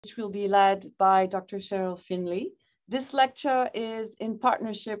which will be led by Dr. Cheryl Finley. This lecture is in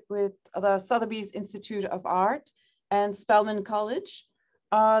partnership with the Sotheby's Institute of Art and Spelman College.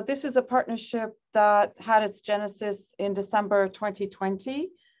 This is a partnership that had its genesis in December 2020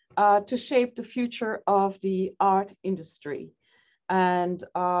 to shape the future of the art industry. And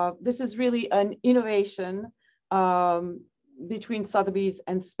this is really an innovation between Sotheby's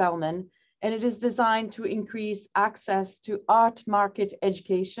and Spelman, and it is designed to increase access to art market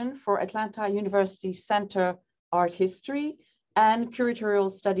education for Atlanta University Center Art History and Curatorial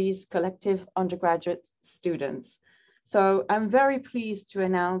Studies collective undergraduate students. So I'm very pleased to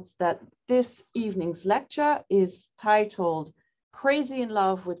announce that this evening's lecture is titled Crazy in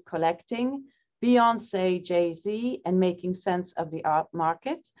Love with Collecting, Beyoncé, Jay-Z, and Making Sense of the Art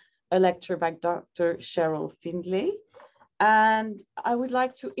Market, a lecture by Dr. Cheryl Finley. And I would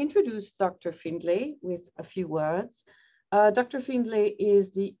like to introduce Dr. Finley with a few words. Dr. Finley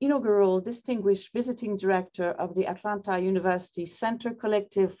is the inaugural Distinguished Visiting Director of the Atlanta University Center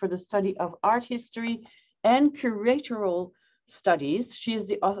Collective for the Study of Art History and Curatorial Studies. She is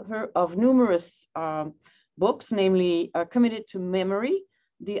the author of numerous books, namely Committed to Memory,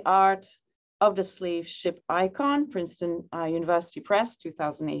 The Art of the Slave Ship Icon, Princeton University Press,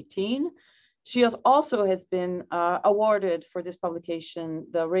 2018. She also has been awarded for this publication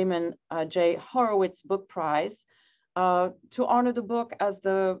the Raymond J. Horowitz Book Prize to honor the book as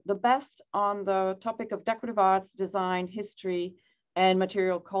the best on the topic of decorative arts, design, history, and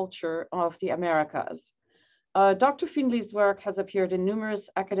material culture of the Americas. Dr. Finley's work has appeared in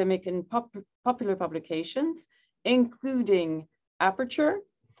numerous academic and popular publications, including Aperture,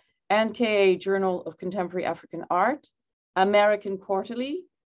 NKA Journal of Contemporary African Art, American Quarterly,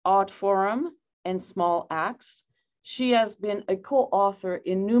 Art Forum, and Small Acts. She has been a co-author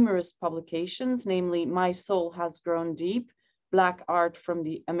in numerous publications, namely My Soul Has Grown Deep, Black Art from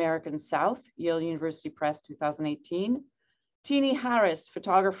the American South, Yale University Press, 2018. Teenie Harris,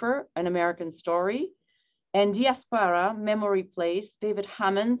 Photographer, An American Story, and Diaspora, Memory Place, David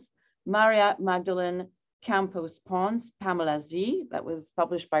Hammons, Magdalena Campos Pons, Pamela Z, that was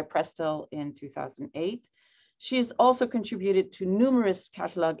published by Prestel in 2008. She has also contributed to numerous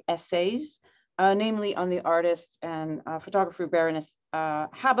catalog essays, namely on the artist and photographer Berenice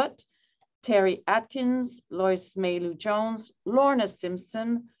Abbott, Terry Adkins, Löis Mailou Jones, Lorna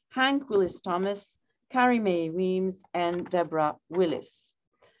Simpson, Willis Thomas, Carrie Mae Weems, and Deborah Willis.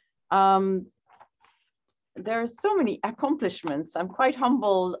 There are so many accomplishments. I'm quite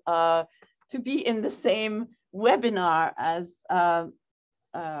humbled to be in the same webinar as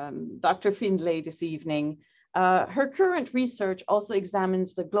Dr. Finley this evening. Her current research also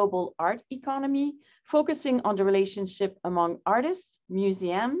examines the global art economy, focusing on the relationship among artists,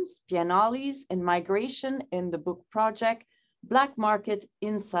 museums, biennales, and migration in the book project, Black Market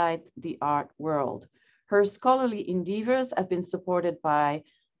Inside the Art World. Her scholarly endeavors have been supported by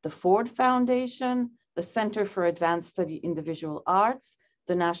the Ford Foundation, the Center for Advanced Study in the Visual Arts,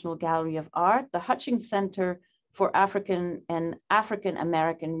 the National Gallery of Art, the Hutchings Center for African and African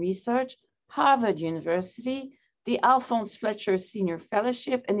American Research, Harvard University, the Alphonse Fletcher Senior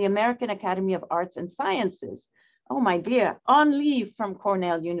Fellowship, and the American Academy of Arts and Sciences. Oh my dear, on leave from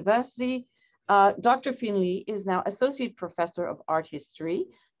Cornell University, Dr. Finley is now Associate Professor of Art History.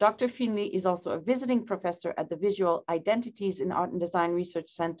 Dr. Finley is also a visiting professor at the Visual Identities in Art and Design Research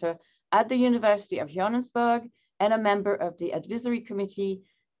Center at the University of Johannesburg and a member of the Advisory Committee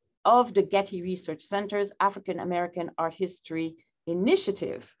of the Getty Research Center's African American Art History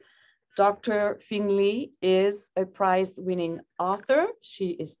Initiative. Dr. Finley is a prize-winning author.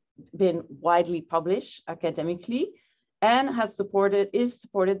 She has been widely published academically and is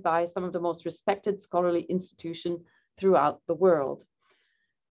supported by some of the most respected scholarly institutions throughout the world.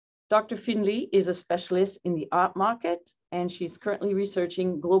 Dr. Finley is a specialist in the art market, and she's currently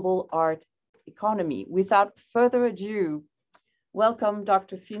researching global art economy. Without further ado, welcome,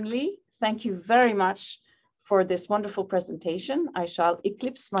 Dr. Finley. Thank you very much for this wonderful presentation. I shall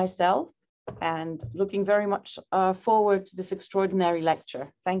eclipse myself and looking very much forward to this extraordinary lecture.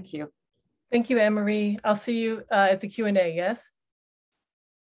 Thank you. Thank you, Anne-Marie. I'll see you at the Q&A, yes?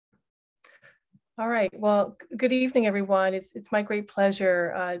 All right, well, good evening, everyone. It's my great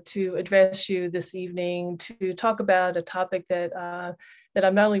pleasure to address you this evening to talk about a topic that, that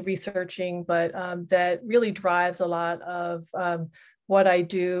I'm not only researching, but that really drives a lot of what I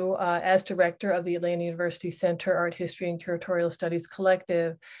do as director of the Atlanta University Center Art History and Curatorial Studies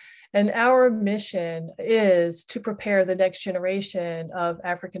Collective. And our mission is to prepare the next generation of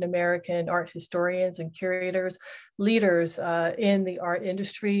African-American art historians and curators, leaders in the art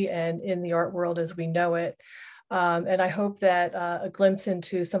industry and in the art world as we know it. And I hope that a glimpse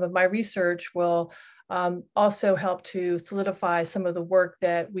into some of my research will also help to solidify some of the work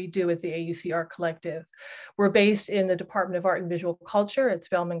that we do at the AUC Art Collective. We're based in the Department of Art and Visual Culture at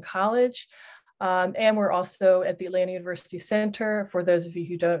Spelman College. And we're also at the Atlanta University Center, for those of you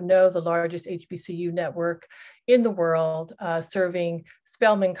who don't know, the largest HBCU network in the world, serving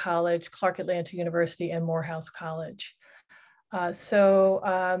Spelman College, Clark Atlanta University, and Morehouse College.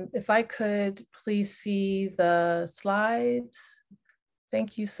 So if I could please see the slides.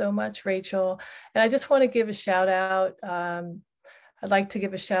 Thank you so much, Rachel. And I just want to give a shout out. I'd like to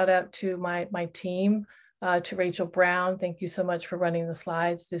give a shout out to my team, to Rachel Brown. Thank you so much for running the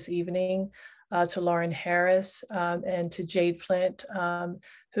slides this evening. To Lauren Harris and to Jade Flint,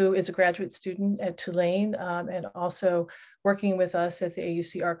 who is a graduate student at Tulane and also working with us at the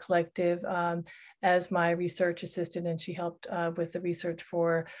AUC Art Collective as my research assistant, and she helped with the research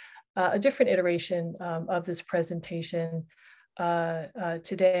for a different iteration of this presentation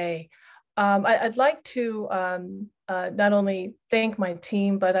today. I'd like to not only thank my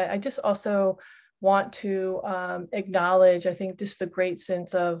team, but I just also want to acknowledge, I think, just the great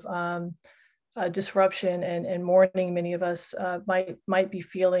sense of disruption and mourning many of us might be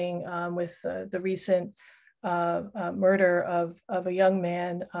feeling with the recent murder of a young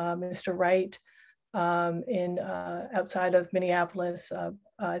man, Mr. Wright, outside of Minneapolis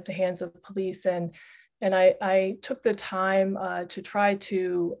at the hands of police. And I took the time to try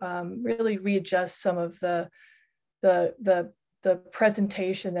to really readjust some of the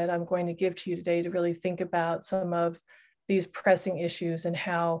presentation that I'm going to give to you today to really think about some of these pressing issues and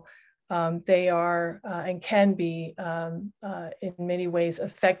how they are and can be in many ways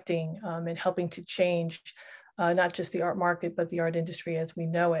affecting and helping to change not just the art market, but the art industry as we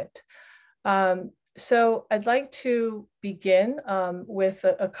know it. So I'd like to begin with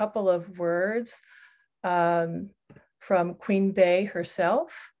a couple of words from Queen Bey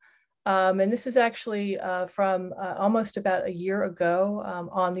herself. And this is actually from almost about a year ago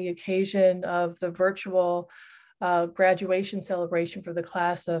on the occasion of the virtual graduation celebration for the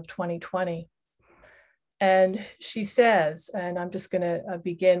class of 2020. And she says, and I'm just going to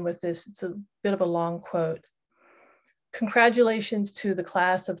begin with this, it's a bit of a long quote. "Congratulations to the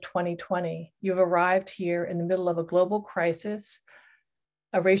class of 2020. You've arrived here in the middle of a global crisis,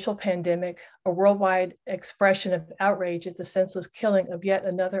 a racial pandemic, a worldwide expression of outrage at the senseless killing of yet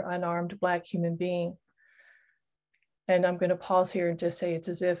another unarmed Black human being." And I'm going to pause here and just say it's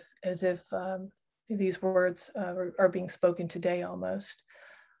as if these words are being spoken today almost.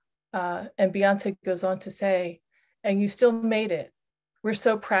 And Beyoncé goes on to say, "And you still made it. We're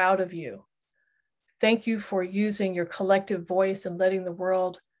so proud of you. Thank you for using your collective voice and letting the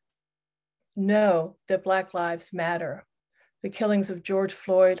world know that Black lives matter. The killings of George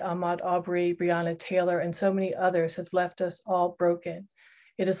Floyd, Ahmaud Arbery, Breonna Taylor, and so many others have left us all broken.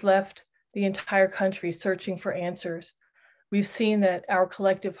 It has left the entire country searching for answers. We've seen that our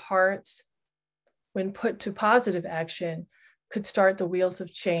collective hearts, when put to positive action, could start the wheels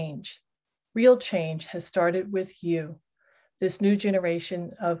of change. Real change has started with you, this new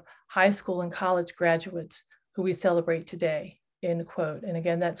generation of high school and college graduates who we celebrate today," end quote. And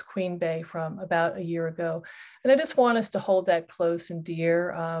again, that's Queen Bey from about a year ago. And I just want us to hold that close and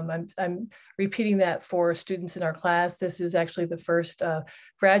dear. I'm repeating that for students in our class. This is actually the first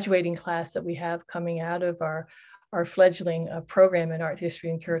graduating class that we have coming out of our fledgling program in art history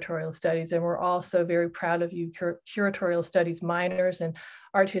and curatorial studies. And we're also very proud of you, curatorial studies minors and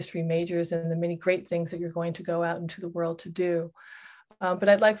art history majors, and the many great things that you're going to go out into the world to do. But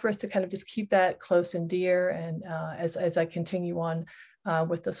I'd like for us to kind of just keep that close and dear, and as I continue on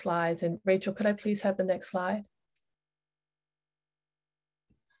with the slides. And Rachel, could I please have the next slide?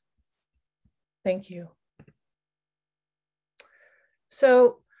 Thank you.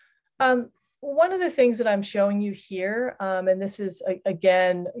 So one of the things that I'm showing you here, and this is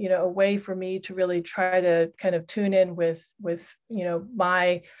again, a way for me to really try to kind of tune in with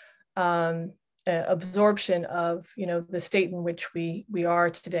my absorption of the state in which we are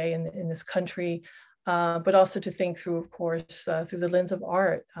today in this country, but also to think through, of course, through the lens of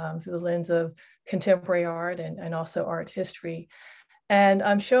art, through the lens of contemporary art and also art history. And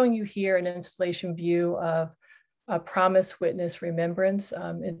I'm showing you here an installation view of Promise, Witness, Remembrance.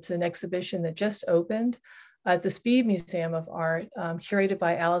 It's an exhibition that just opened at the Speed Museum of Art, curated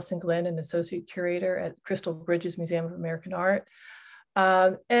by Allison Glenn, an associate curator at Crystal Bridges Museum of American Art.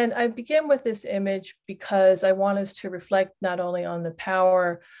 And I begin with this image because I want us to reflect not only on the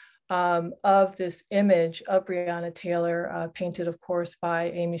power of this image of Breonna Taylor, painted, of course, by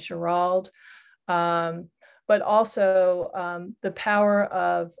Amy Sherald, but but also the power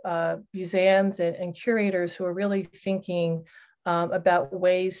of museums and curators who are really thinking about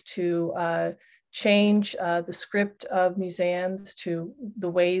ways to change the script of museums, to the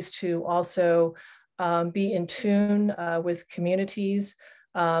ways to also be in tune with communities,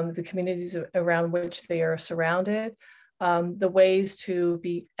 the communities around which they are surrounded, the ways to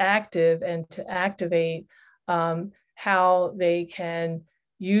be active and to activate how they can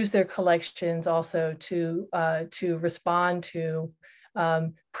use their collections also to respond to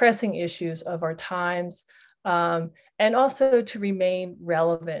pressing issues of our times, and also to remain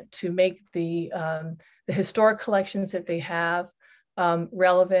relevant, to make the historic collections that they have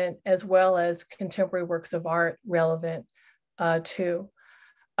relevant, as well as contemporary works of art relevant too.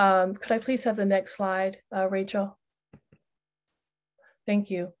 Could I please have the next slide, Rachel? Thank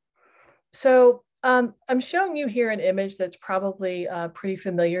you. So I'm showing you here an image that's probably pretty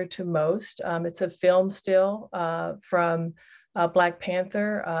familiar to most. It's a film still from Black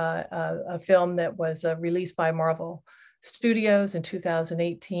Panther, a film that was released by Marvel Studios in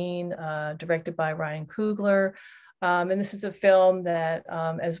 2018, directed by Ryan Coogler. And this is a film that,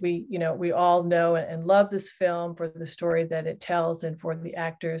 as we all know and love this film for the story that it tells and for the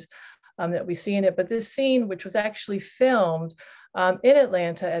actors that we see in it. But this scene, which was actually filmed in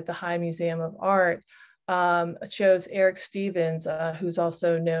Atlanta at the High Museum of Art, shows Eric Stevens, who's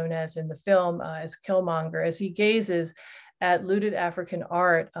also known as in the film as Killmonger, as he gazes at looted African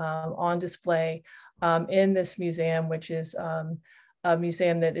art on display in this museum, which is a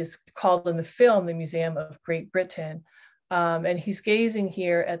museum that is called in the film the Museum of Great Britain. And he's gazing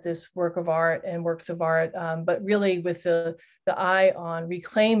here at this work of art and works of art, but really with the eye on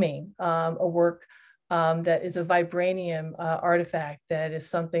reclaiming a work that is a vibranium artifact that is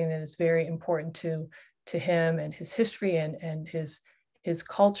something that is very important to him and his history and his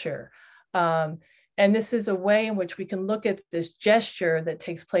culture. And this is a way in which we can look at this gesture that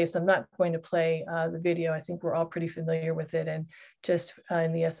takes place. I'm not going to play the video. I think we're all pretty familiar with it, and just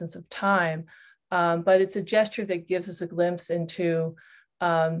in the essence of time. But it's a gesture that gives us a glimpse into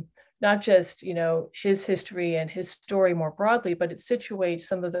not just his history and his story more broadly, but it situates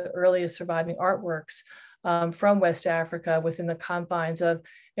some of the earliest surviving artworks from West Africa within the confines of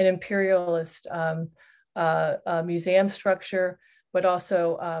an imperialist museum structure, but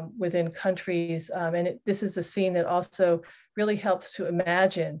also within countries. And this is a scene that also really helps to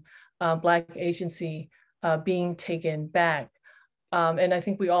imagine Black agency being taken back. And I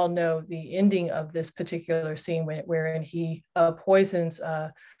think we all know the ending of this particular scene wherein he poisons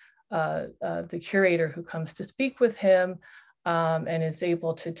the curator who comes to speak with him and is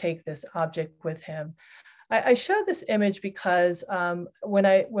able to take this object with him. I show this image because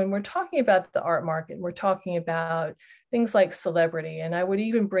when we're talking about the art market, we're talking about things like celebrity, and I would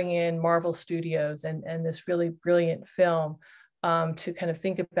even bring in Marvel Studios and this really brilliant film to kind of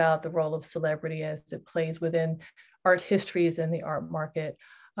think about the role of celebrity as it plays within art histories and the art market.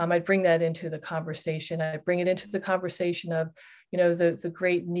 I'd bring that into the conversation. I bring it into the conversation of, the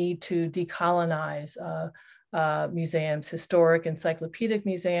great need to decolonize museums, historic encyclopedic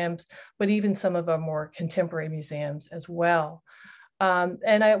museums, but even some of our more contemporary museums as well.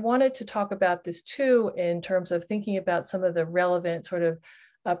 And I wanted to talk about this too, in terms of thinking about some of the relevant sort of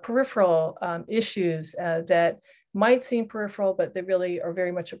peripheral issues that might seem peripheral, but they really are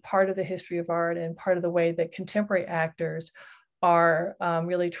very much a part of the history of art and part of the way that contemporary actors are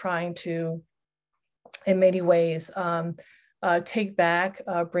really trying to, in many ways, take back,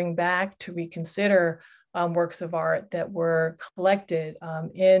 bring back, to reconsider works of art that were collected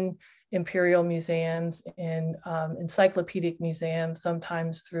in imperial museums, in encyclopedic museums,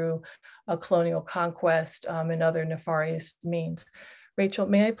 sometimes through a colonial conquest and other nefarious means. Rachel,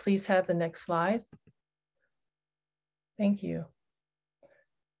 may I please have the next slide? Thank you.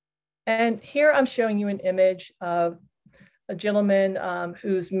 And here I'm showing you an image of a gentleman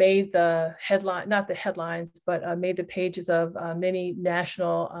who's made the headline, not the headlines, but made the pages of many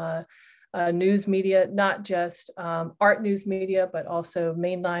national news media, not just art news media, but also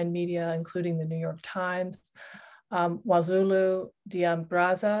mainline media, including the New York Times. Wazulu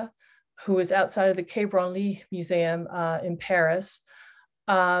Diambraza, who is outside of the Quai Branly Museum in Paris.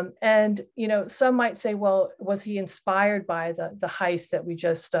 And some might say, well, was he inspired by the heist that we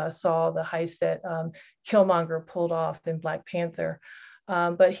just saw, the heist that Killmonger pulled off in Black Panther?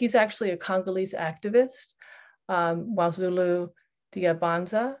 But he's actually a Congolese activist, Wazulu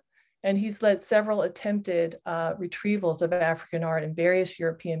Diambraza, and he's led several attempted retrievals of African art in various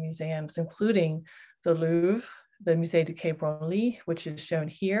European museums, including the Louvre, the Musée du Quai Branly, which is shown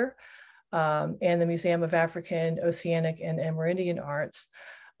here, and the Museum of African, Oceanic, and Amerindian Arts.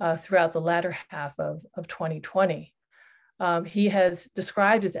 throughout the latter half of 2020. He has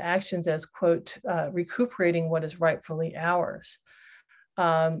described his actions as, quote, recuperating what is rightfully ours.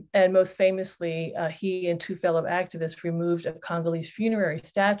 And most famously, he and two fellow activists removed a Congolese funerary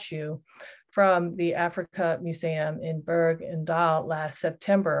statue from the Africa Museum in Berg and Dal last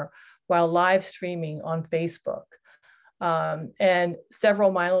September while live streaming on Facebook. And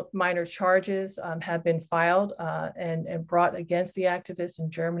several minor charges have been filed and brought against the activists in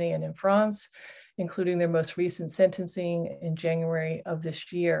Germany and in France, including their most recent sentencing in January of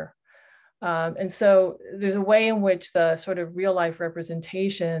this year. And so there's a way in which the sort of real life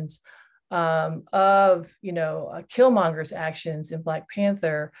representations of, Killmonger's actions in Black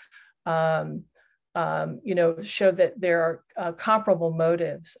Panther, show that there are comparable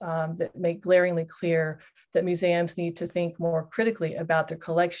motives that make glaringly clear that museums need to think more critically about their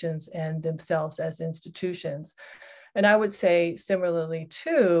collections and themselves as institutions. And I would say similarly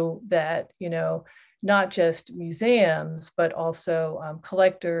too, that, not just museums, but also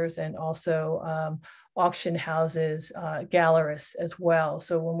collectors and also auction houses, gallerists as well.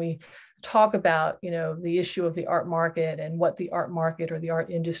 So when we talk about, the issue of the art market and what the art market or the art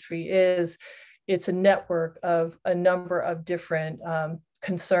industry is, it's a network of a number of different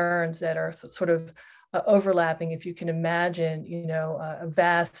concerns that are sort of overlapping. If you can imagine, a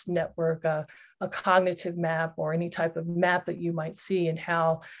vast network, a cognitive map or any type of map that you might see, and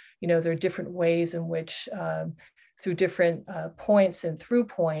how, there are different ways in which through different points and through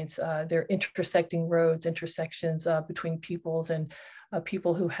points, they're intersecting roads, intersections between peoples and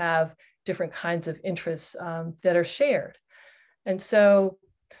people who have different kinds of interests that are shared. And so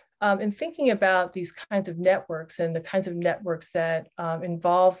in thinking about these kinds of networks and the kinds of networks that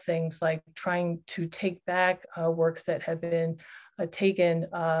involve things like trying to take back works that have been taken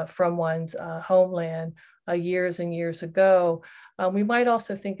from one's homeland years and years ago, we might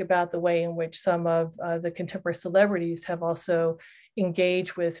also think about the way in which some of the contemporary celebrities have also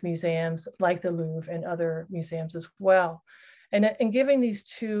engaged with museums like the Louvre and other museums as well. And giving these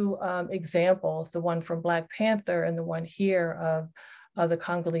two examples, the one from Black Panther and the one here of the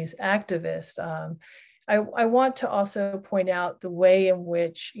Congolese activist, I want to also point out the way in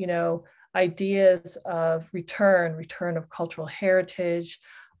which, ideas of return of cultural heritage,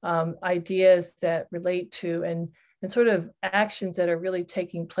 ideas that relate to and sort of actions that are really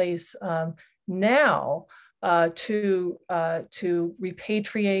taking place now to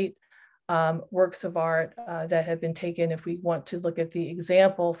repatriate works of art that have been taken. If we want to look at the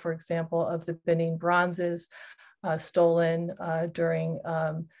example, for example, of the Benin bronzes stolen during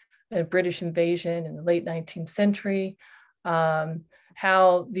a British invasion in the late 19th century,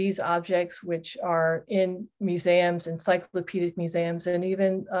 how these objects, which are in museums, encyclopedic museums, and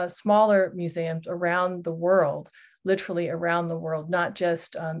even smaller museums around the world, literally around the world, not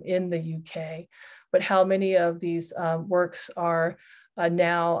just in the UK, but how many of these works are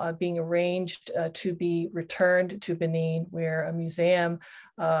now being arranged to be returned to Benin, where a museum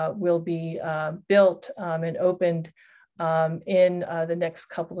will be built and opened in the next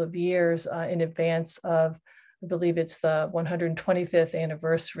couple of years in advance of, I believe it's the 125th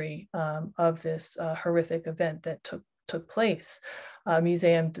anniversary of this horrific event that took place, a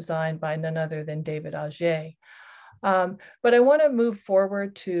museum designed by none other than David Auger. But I want to move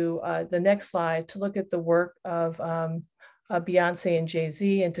forward to the next slide to look at the work of Beyoncé and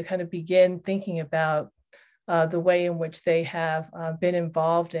Jay-Z, and to kind of begin thinking about the way in which they have been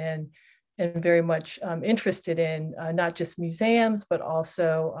involved in and very much interested in not just museums, but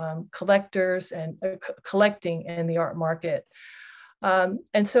also collectors and collecting in the art market. And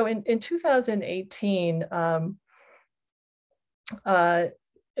so in 2018, there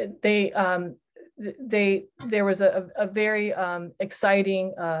was a very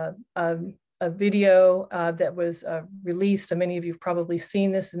exciting a video that was released, and many of you have probably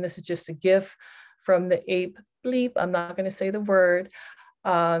seen this, and this is just a GIF from the Ape Bleep, I'm not going to say the word,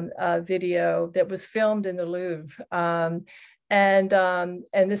 video that was filmed in the Louvre. And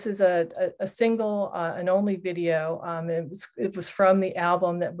this is a single and only video. It was from the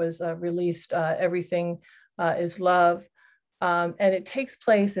album that was released, Everything is Love. And it takes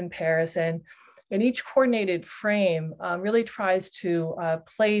place in Paris, and each coordinated frame really tries to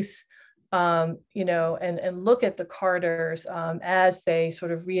place and look at the Carters as they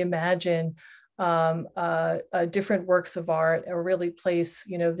sort of reimagine different works of art, or really place,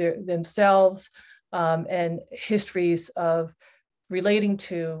 themselves and histories of relating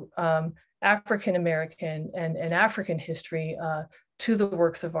to African-American and African history to the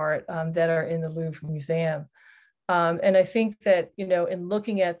works of art that are in the Louvre Museum. And I think that, in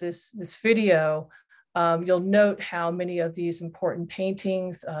looking at this video, You'll note how many of these important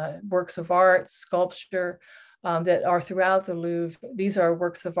paintings, works of art, sculpture that are throughout the Louvre, these are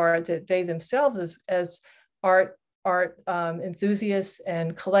works of art that they themselves as art enthusiasts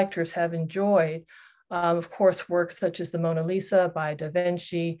and collectors have enjoyed. Of course, works such as the Mona Lisa by Da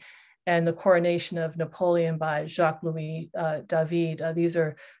Vinci and the Coronation of Napoleon by Jacques-Louis David. These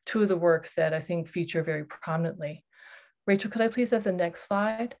are two of the works that I think feature very prominently. Rachel, could I please have the next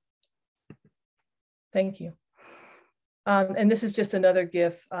slide? Thank you. And this is just another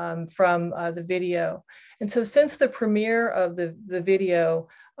GIF from the video. And so since the premiere of the video,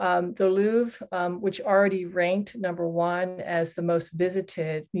 the Louvre, which already ranked #1 as the most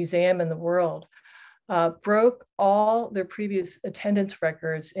visited museum in the world, broke all their previous attendance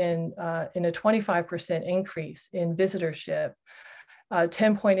records in a 25% increase in visitorship.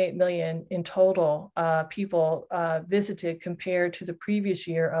 10.8 million in total people visited compared to the previous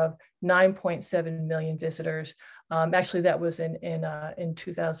year of 9.7 million visitors. Actually, that was in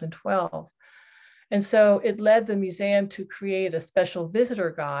 2012. And so it led the museum to create a special visitor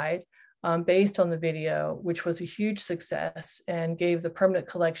guide based on the video, which was a huge success and gave the permanent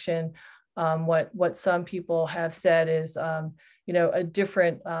collection what some people have said is a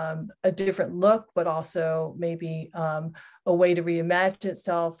different look, but also maybe a way to reimagine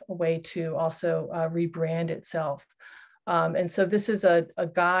itself, a way to also rebrand itself. And so this is a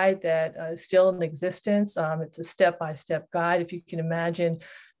guide that is still in existence. It's a step-by-step guide. If you can imagine,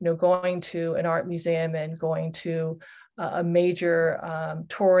 going to an art museum and going to a major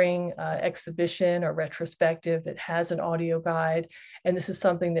touring exhibition or retrospective that has an audio guide. And this is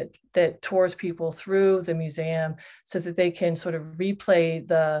something that tours people through the museum so that they can sort of replay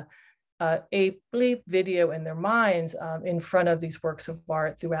the a bleep video in their minds in front of these works of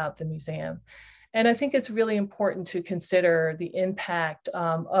art throughout the museum. And I think it's really important to consider the impact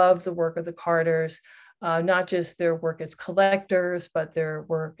of the work of the Carters, not just their work as collectors, but their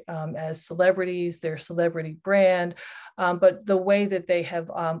work as celebrities, their celebrity brand, but the way that they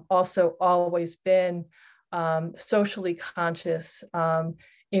have also always been socially conscious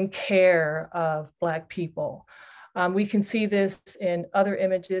in care of Black people. We can see this in other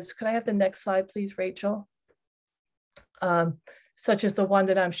images. Could I have the next slide, please, Rachel? Such as the one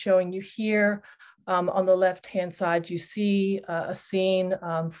that I'm showing you here. On the left-hand side, you see a scene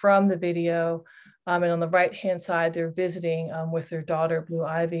from the video. And on the right-hand side, they're visiting with their daughter, Blue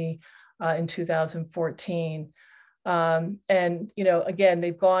Ivy, in 2014. And, again,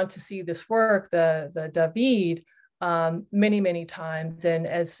 they've gone to see this work, the David, many, many times. And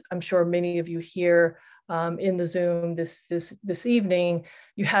as I'm sure many of you here in the Zoom this evening,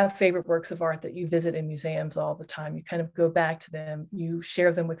 you have favorite works of art that you visit in museums all the time. You kind of go back to them, you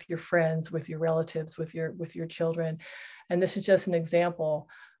share them with your friends, with your relatives, with your children. And this is just an example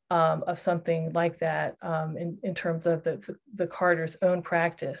of something like that in terms of the Carters' own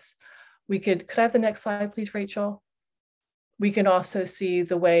practice. Could I have the next slide, please, Rachel? We can also see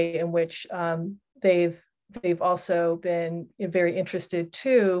the way in which they've also been very interested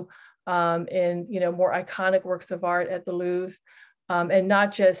too in more iconic works of art at the Louvre, and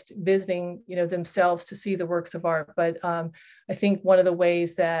not just visiting themselves to see the works of art, but I think one of the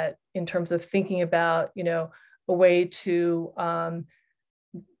ways that in terms of thinking about a way to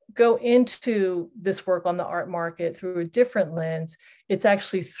go into this work on the art market through a different lens, it's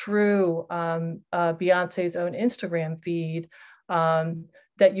actually through Beyonce's own Instagram feed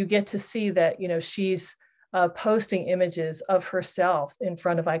that you get to see that she's posting images of herself in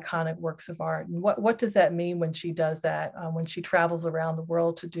front of iconic works of art. And what does that mean when she does that, when she travels around the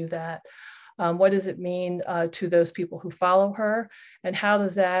world to do that? What does it mean to those people who follow her? And how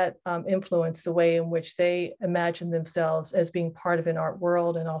does that influence the way in which they imagine themselves as being part of an art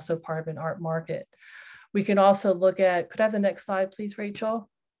world and also part of an art market? We can also look at, could I have the next slide, please, Rachel?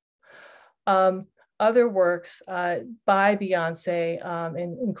 Other works by Beyonce,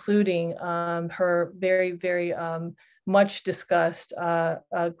 including her very, very much discussed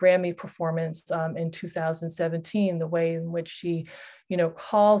Grammy performance in 2017, the way in which she,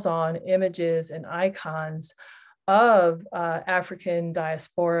 calls on images and icons of African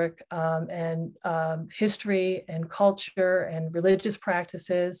diasporic and history and culture and religious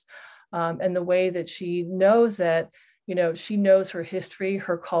practices, and the way that she knows that, she knows her history,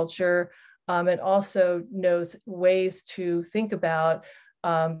 her culture, and also knows ways to think about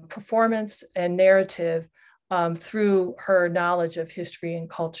performance and narrative through her knowledge of history and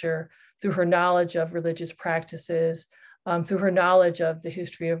culture, through her knowledge of religious practices, through her knowledge of the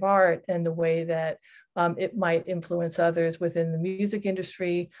history of art and the way that it might influence others within the music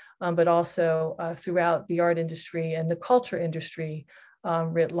industry, but also throughout the art industry and the culture industry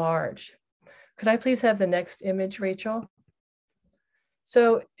writ large. Could I please have the next image, Rachel?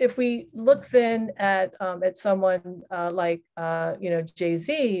 So if we look then at someone like,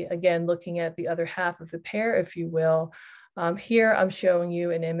 Jay-Z, again, looking at the other half of the pair, if you will, here I'm showing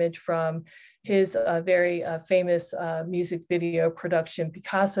you an image from his very famous music video production,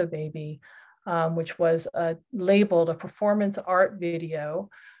 Picasso Baby, which was labeled a performance art video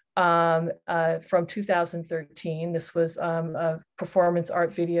from 2013. This was a performance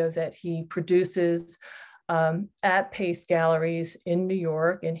art video that he produces at Pace Galleries in New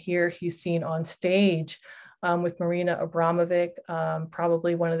York. And here he's seen on stage with Marina Abramovic,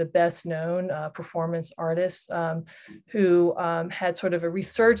 probably one of the best known performance artists who had sort of a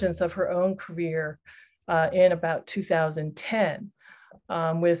resurgence of her own career in about 2010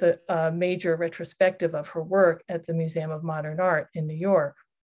 with a major retrospective of her work at the Museum of Modern Art in New York.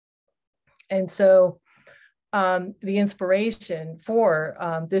 And so the inspiration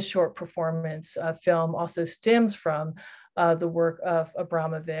for this short performance film also stems from the work of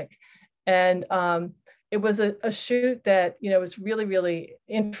Abramovic. And it was a shoot that, was really, really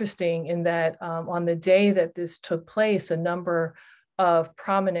interesting in that on the day that this took place, a number of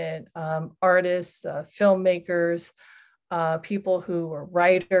prominent artists, filmmakers, people who were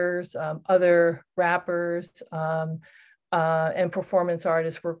writers, other rappers, and performance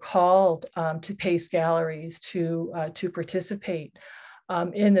artists were called to Pace Galleries to participate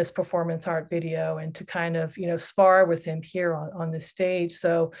in this performance art video and to kind of, spar with him here on the stage.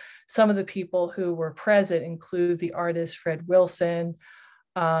 So some of the people who were present include the artist Fred Wilson,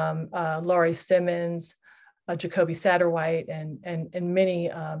 Laurie Simmons, Jacoby Satterwhite, and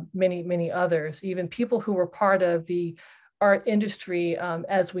many others, even people who were part of the art industry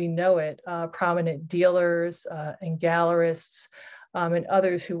as we know it, prominent dealers and gallerists and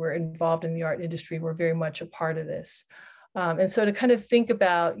others who were involved in the art industry were very much a part of this. And so to kind of think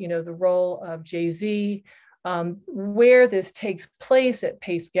about, the role of Jay-Z, where this takes place at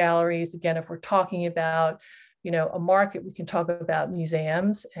Pace Galleries, again, if we're talking about, a market, we can talk about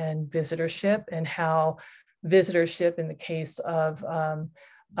museums and visitorship and how visitorship in the case of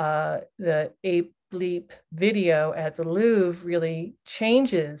the Ape Bleep video at the Louvre really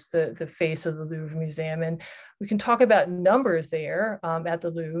changes the face of the Louvre Museum. And we can talk about numbers there at the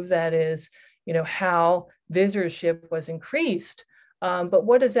Louvre, that is, how visitorship was increased. But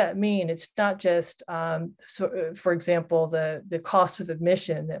what does that mean? It's not just, for example, the cost of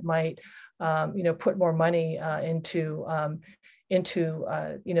admission that might, put more money into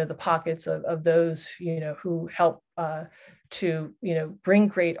the pockets of those, who help to bring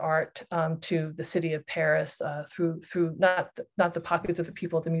great art to the city of Paris through not the pockets of the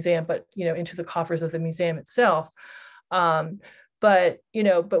people at the museum, but into the coffers of the museum itself. But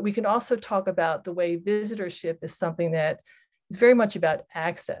we can also talk about the way visitorship is something that is very much about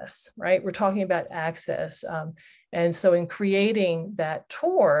access, right? We're talking about access. And so in creating that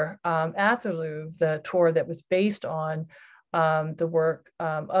tour at the Louvre, the tour that was based on the work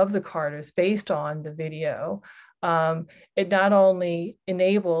of the Carters, based on the video, it not only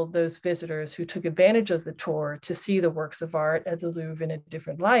enabled those visitors who took advantage of the tour to see the works of art at the Louvre in a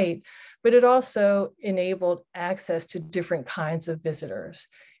different light, but it also enabled access to different kinds of visitors.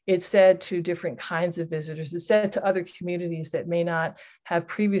 It said to different kinds of visitors, it said to other communities that may not have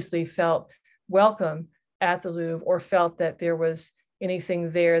previously felt welcome at the Louvre or felt that there was anything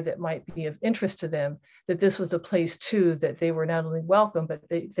there that might be of interest to them, that this was a place too, that they were not only welcome, but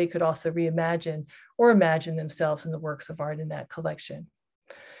they could also reimagine or imagine themselves in the works of art in that collection.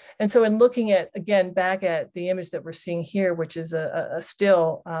 And so in looking at, again, back at the image that we're seeing here, which is a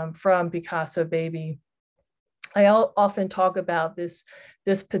still from Picasso Baby, I often talk about this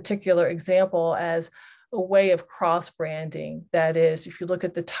particular example as a way of cross-branding. That is, if you look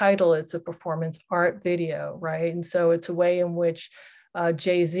at the title, it's a performance art video, right? And so it's a way in which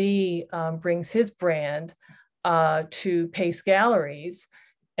Jay-Z brings his brand to Pace Galleries.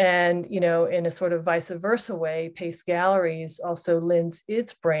 And, in a sort of vice versa way, Pace Galleries also lends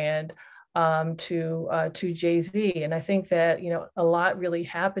its brand to Jay-Z. And I think that, a lot really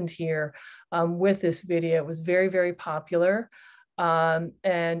happened here with this video. It was very, very popular. And,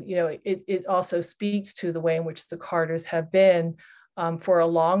 it also speaks to the way in which the Carters have been for a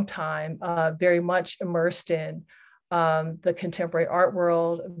long time, very much immersed in the contemporary art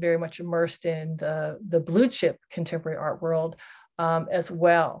world, very much immersed in the blue chip contemporary art world as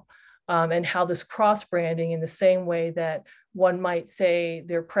well. And how this cross-branding, in the same way that one might say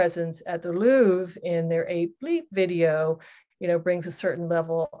their presence at the Louvre in their Ape Bleep video, brings a certain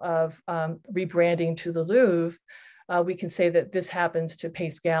level of rebranding to the Louvre, we can say that this happens to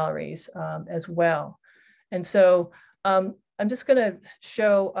Pace Galleries as well. And so I'm just going to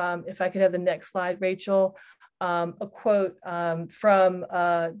show, if I could have the next slide, Rachel, a quote from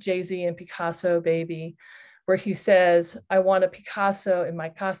Jay-Z and Picasso Baby, where he says, "I want a Picasso in my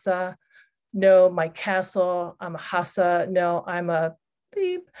casa. No, my castle. I'm a hassa. No, I'm a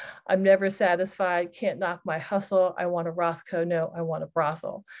beep. I'm never satisfied. Can't knock my hustle. I want a Rothko. No, I want a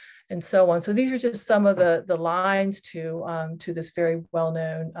brothel," and so on. So these are just some of the lines to this very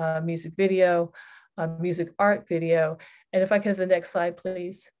well-known music video, music art video. And if I could have the next slide,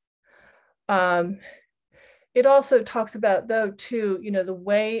 please. It also talks about, though, too, the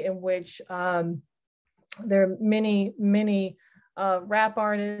way in which there are many rap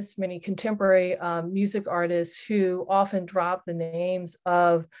artists, many contemporary music artists who often drop the names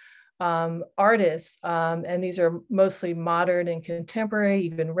of artists. And these are mostly modern and contemporary,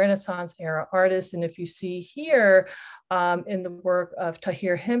 even Renaissance era artists. And if you see here in the work of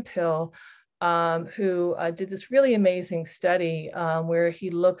Tahir Hemphill, who did this really amazing study where he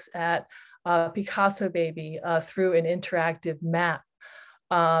looks at Picasso Baby through an interactive map.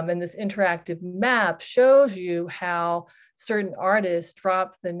 And this interactive map shows you how certain artists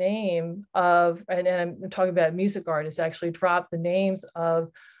drop the name of, and I'm talking about music artists, actually drop the names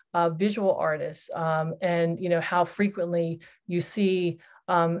of visual artists, and how frequently you see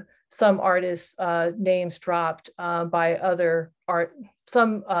some artists' names dropped by other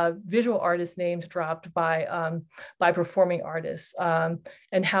some visual artists' names dropped by performing artists,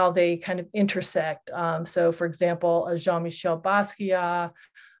 and how they kind of intersect. So, for example, Jean-Michel Basquiat,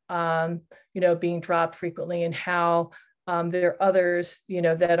 being dropped frequently, and how there are others,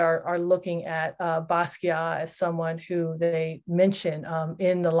 that are looking at Basquiat as someone who they mention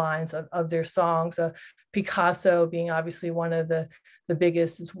in the lines of their songs. Picasso being obviously one of the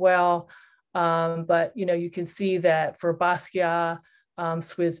biggest as well. But, you can see that for Basquiat,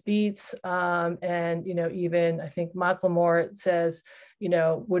 Swizz Beatz, and, even I think Macklemore says,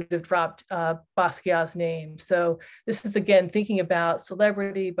 would have dropped Basquiat's name. So this is, again, thinking about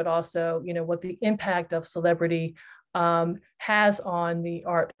celebrity, but also, what the impact of celebrity has on the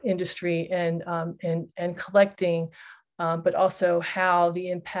art industry and collecting, but also how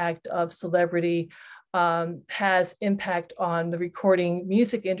the impact of celebrity has impact on the recording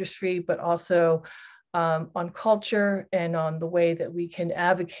music industry, but also on culture and on the way that we can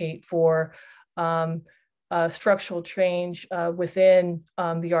advocate for structural change within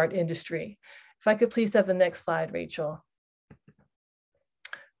the art industry. If I could please have the next slide, Rachel.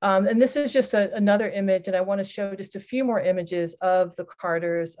 And this is just another image, and I want to show just a few more images of the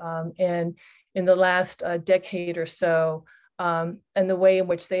Carters and in the last decade or so, and the way in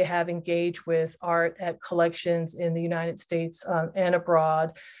which they have engaged with art at collections in the United States and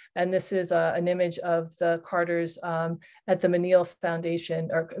abroad. And this is an image of the Carters at the Menil Foundation,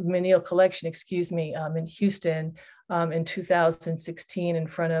 or Menil Collection, excuse me, in Houston in 2016 in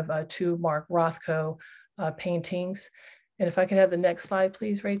front of two Mark Rothko paintings. And if I could have the next slide,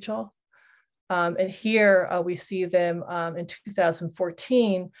 please, Rachel. And here we see them in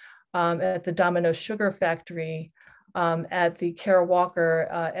 2014 at the Domino Sugar Factory at the Kara Walker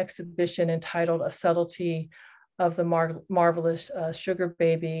exhibition entitled A Subtlety of the Marvelous Sugar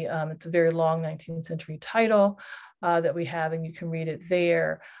Baby. It's a very long 19th century title that we have, and you can read it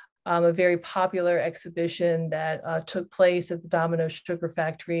there. A very popular exhibition that took place at the Domino Sugar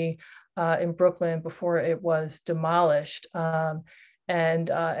Factory in Brooklyn before it was demolished, and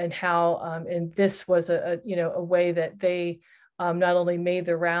how and this was a way that they not only made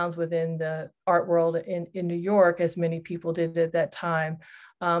their rounds within the art world in New York, as many people did at that time,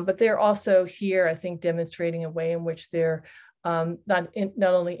 but they're also here, I think, demonstrating a way in which they're not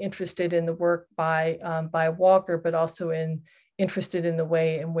only interested in the work by Walker, but also interested in the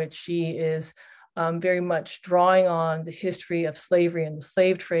way in which she is very much drawing on the history of slavery and the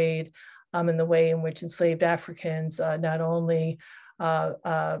slave trade, and the way in which enslaved Africans not only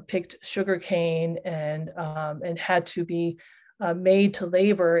picked sugarcane and had to be made to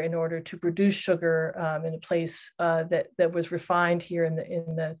labor in order to produce sugar in a place that was refined here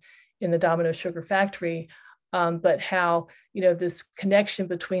in the Domino Sugar Factory, but how this connection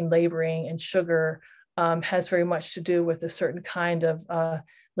between laboring and sugar has very much to do with a certain kind of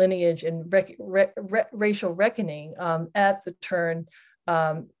lineage and racial reckoning at the turn,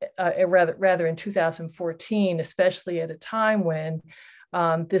 rather in 2014, especially at a time when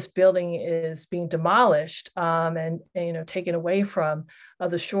this building is being demolished and taken away from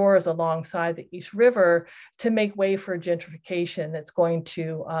the shores alongside the East River to make way for gentrification that's going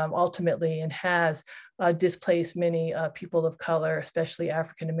to ultimately and has displaced many people of color, especially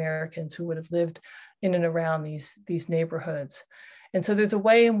African Americans who would have lived in and around these neighborhoods. And so there's a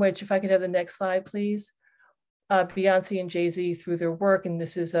way in which, if I could have the next slide, please. Beyoncé and Jay-Z through their work, and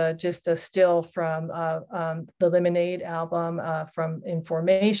this is just a still from the Lemonade album from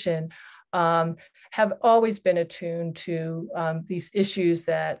Information, have always been attuned to these issues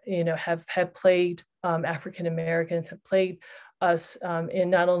that have plagued African Americans, have plagued us in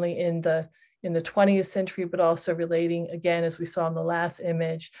not only in the 20th century, but also relating, again, as we saw in the last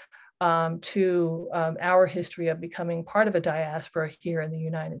image, to our history of becoming part of a diaspora here in the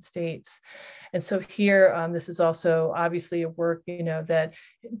United States. And so here, this is also obviously a work, that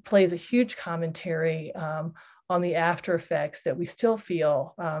plays a huge commentary on the after effects that we still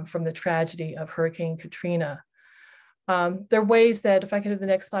feel from the tragedy of Hurricane Katrina. There are ways that, if I could have the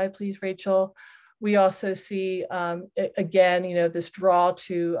next slide, please, Rachel. We also see, again, this draw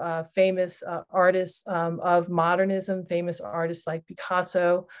to famous artists of modernism, famous artists like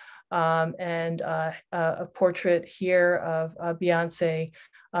Picasso, and a portrait here of Beyoncé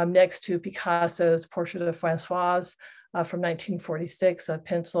next to Picasso's portrait of Françoise from 1946, a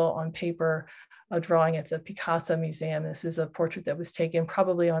pencil on paper drawing at the Picasso Museum. This is a portrait that was taken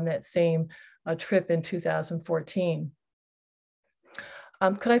probably on that same trip in 2014.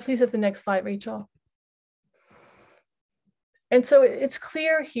 Could I please have the next slide, Rachel? And so it's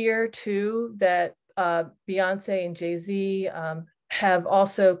clear here too that Beyoncé and Jay-Z have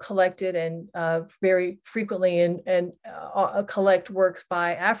also collected and very frequently and collect works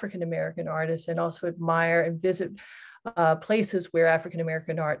by African-American artists, and also admire and visit places where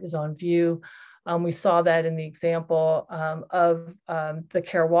African-American art is on view. We saw that in the example of the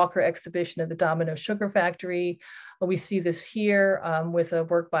Kara Walker exhibition at the Domino Sugar Factory. We see this here with a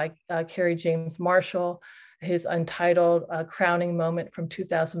work by Carrie James Marshall, his untitled crowning moment from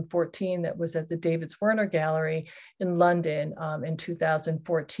 2014 that was at the David Werner Gallery in London in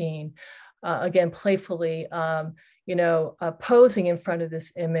 2014. Again, playfully, posing in front of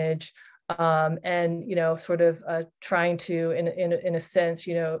this image and, sort of trying to, in a sense,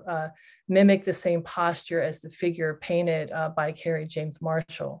 mimic the same posture as the figure painted by Carrie James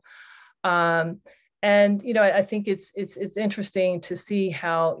Marshall. And I think it's interesting to see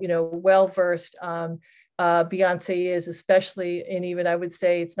how well-versed Beyoncé is, especially, and even I would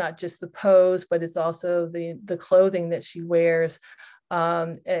say it's not just the pose, but it's also the clothing that she wears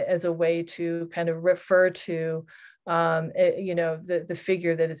as a way to kind of refer to the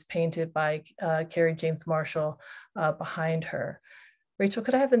figure that is painted by Carrie James Marshall behind her. Rachel,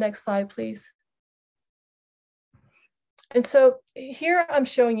 could I have the next slide, please? And so here I'm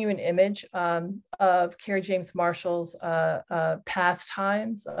showing you an image of Carrie James Marshall's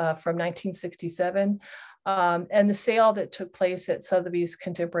pastimes from 1967 and the sale that took place at Sotheby's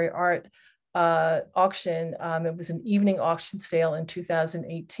Contemporary Art auction. It was an evening auction sale in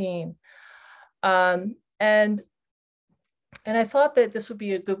 2018. And I thought that this would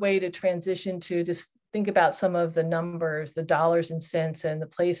be a good way to transition to just think about some of the numbers, the dollars and cents, and the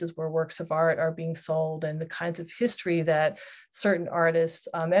places where works of art are being sold, and the kinds of history that certain artists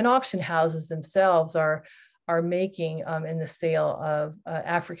and auction houses themselves are making in the sale of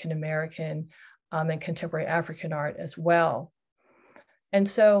African-American and contemporary African art as well. And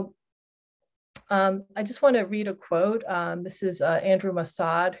so I just want to read a quote. This is Andrew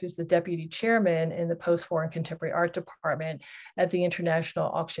Massad, who's the deputy chairman in the post-war and contemporary art department at the International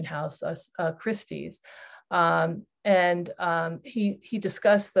Auction House Christie's. He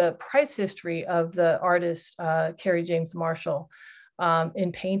discussed the price history of the artist Carrie James Marshall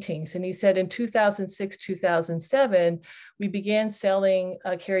in paintings. And he said in 2006, 2007, we began selling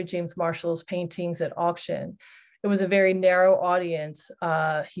Carrie James Marshall's paintings at auction. It was a very narrow audience,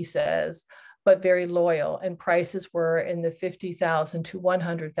 he says, but very loyal, and prices were in the $50,000 to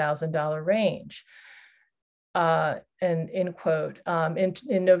 $100,000 range. And end quote.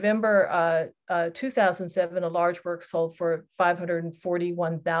 In November 2007, a large work sold for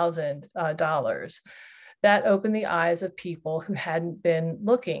 $541,000. That opened the eyes of people who hadn't been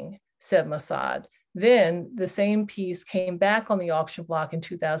looking, said Massad. Then the same piece came back on the auction block in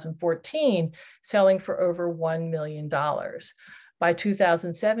 2014, selling for over $1 million. By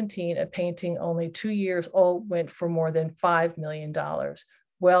 2017, a painting only 2 years old went for more than $5 million,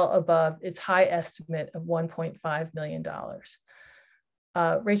 well above its high estimate of $1.5 million.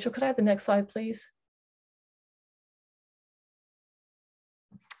 Rachel, could I have the next slide, please?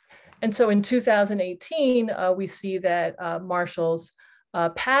 And so in 2018, we see that Marshall's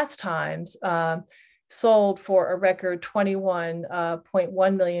pastimes sold for a record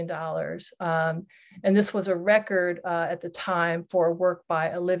 $21.1 million. And this was a record at the time for a work by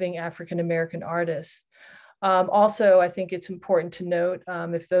a living African-American artist. Also, I think it's important to note,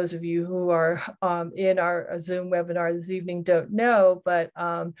 if those of you who are in our Zoom webinar this evening don't know, but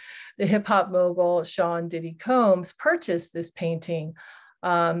the hip hop mogul Sean Diddy Combs purchased this painting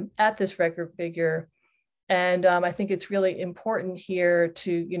at this record figure. And I think it's really important here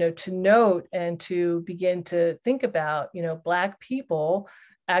to, to note and to begin to think about, Black people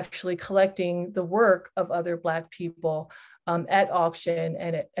actually collecting the work of other Black people at auction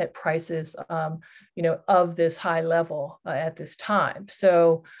and at prices, of this high level at this time.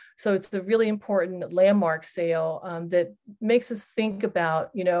 So it's a really important landmark sale that makes us think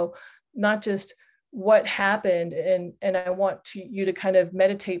about, not just what happened, and I want you to kind of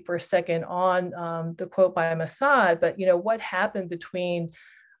meditate for a second on the quote by Masad, but what happened between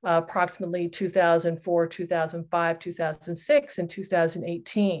approximately 2004, 2005, 2006, and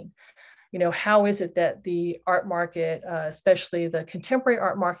 2018. How is it that the art market, especially the contemporary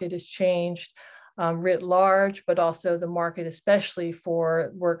art market, has changed writ large, but also the market, especially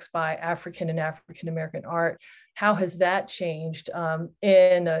for works by African and African American art? How has that changed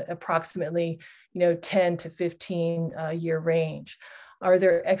in approximately 10 to 15 year range? Are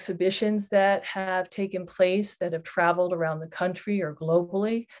there exhibitions that have taken place that have traveled around the country or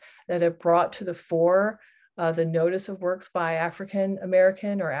globally that have brought to the fore the notice of works by African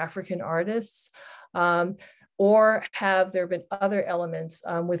American or African artists? Or have there been other elements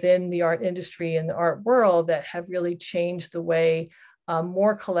within the art industry and the art world that have really changed the way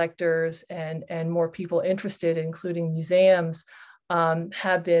more collectors and more people interested, including museums,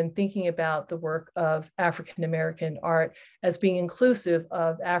 have been thinking about the work of African American art as being inclusive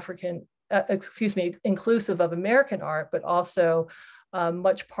of inclusive of American art, but also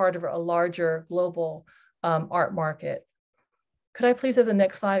much part of a larger global art market. Could I please have the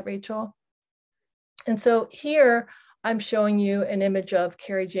next slide, Rachel? And so here I'm showing you an image of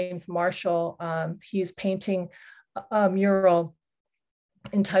Carrie James Marshall. He's painting a mural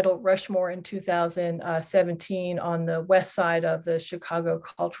entitled Rushmore in 2017 on the west side of the Chicago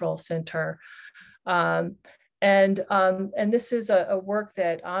Cultural Center. And this is a work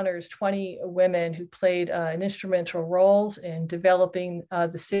that honors 20 women who played an instrumental roles in developing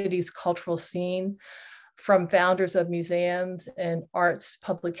the city's cultural scene, from founders of museums and arts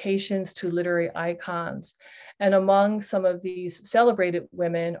publications to literary icons. And among some of these celebrated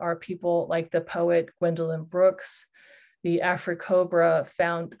women are people like the poet Gwendolyn Brooks, the Afrocobra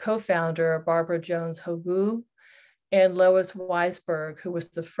co-founder Barbara Jones Hogu, and Lois Weisberg, who was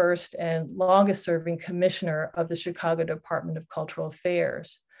the first and longest serving commissioner of the Chicago Department of Cultural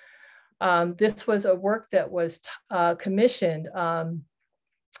Affairs. This was a work that was commissioned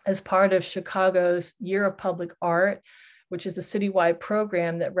as part of Chicago's Year of Public Art, which is a citywide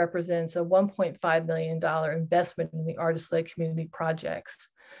program that represents a $1.5 million investment in the artist-led community projects.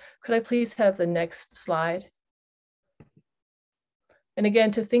 Could I please have the next slide? And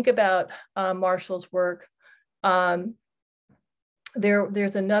again, to think about Marshall's work, there's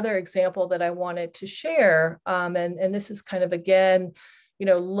another example that I wanted to share, and this is kind of, again,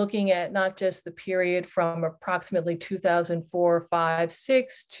 looking at not just the period from approximately 2004, 5,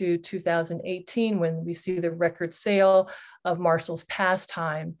 6 to 2018, when we see the record sale of Marshall's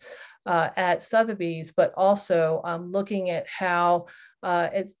pastime at Sotheby's, but also looking at how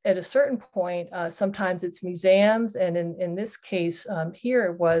at a certain point, sometimes it's museums, and in this case here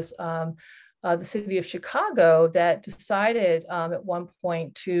it was the city of Chicago that decided at one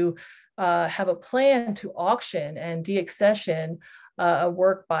point to have a plan to auction and deaccession a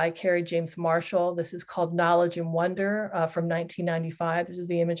work by Carrie James Marshall. This is called Knowledge and Wonder from 1995. This is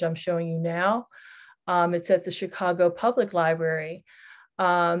the image I'm showing you now. It's at the Chicago Public Library.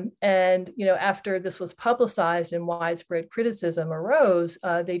 And after this was publicized and widespread criticism arose,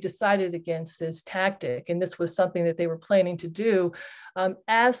 they decided against this tactic. And this was something that they were planning to do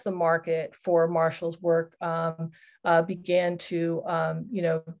as the market for Marshall's work began to,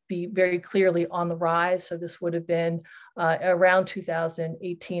 be very clearly on the rise. So this would have been around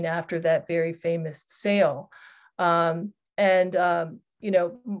 2018 after that very famous sale.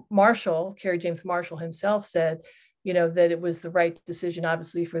 Marshall, Carrie James Marshall himself said, that it was the right decision,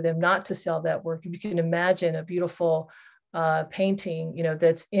 obviously, for them not to sell that work. If you can imagine a beautiful painting,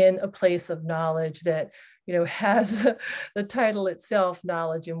 that's in a place of knowledge that, has the title itself,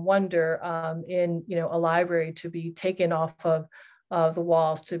 Knowledge and Wonder, in, a library to be taken off of the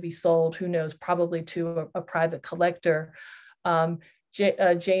walls to be sold, who knows, probably to a private collector. Carrie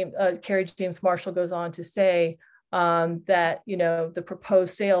James Marshall goes on to say, that the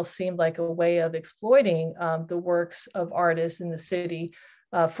proposed sale seemed like a way of exploiting the works of artists in the city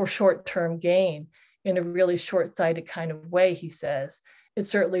for short-term gain in a really short-sighted kind of way, he says. it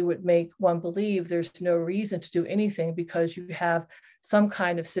certainly would make one believe there's no reason to do anything because you have some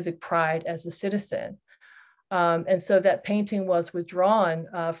kind of civic pride as a citizen. And so that painting was withdrawn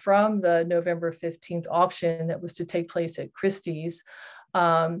from the November 15th auction that was to take place at Christie's.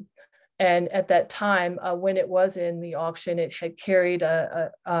 And at that time, when it was in the auction, it had carried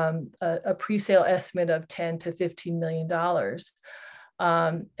a pre-sale estimate of $10 to $15 million.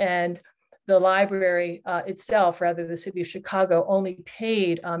 And the library itself, rather the city of Chicago, only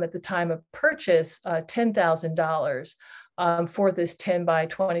paid at the time of purchase $10,000 for this 10 by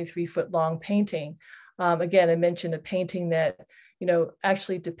 23 foot long painting. Again, I mentioned a painting that,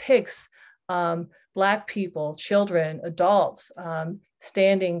 actually depicts Black people, children, adults,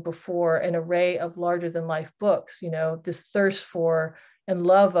 standing before an array of larger than life books, this thirst for and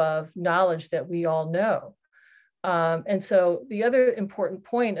love of knowledge that we all know. And so the other important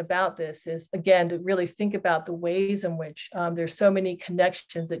point about this is, again, to really think about the ways in which there's so many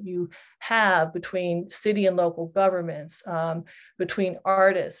connections that you have between city and local governments, between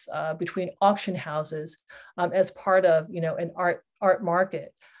artists, between auction houses, as part of, an art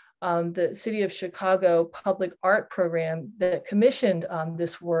market. The City of Chicago Public Art Program that commissioned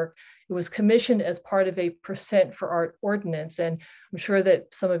this work, it was commissioned as part of a percent for art ordinance. And I'm sure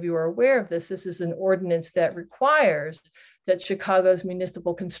that some of you are aware of this. This is an ordinance that requires that Chicago's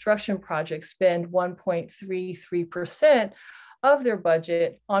municipal construction projects spend 1.33% of their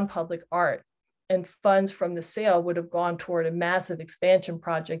budget on public art. And funds from the sale would have gone toward a massive expansion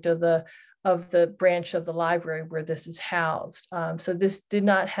project of the branch of the library where this is housed. So this did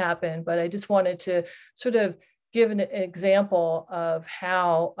not happen, but I just wanted to sort of give an example of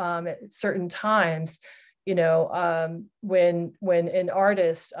how at certain times, when an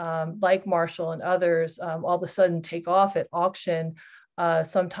artist like Marshall and others all of a sudden take off at auction,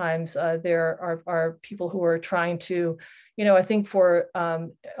 sometimes there are people who are trying to, I think for,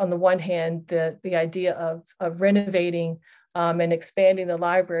 on the one hand, the idea of renovating and expanding the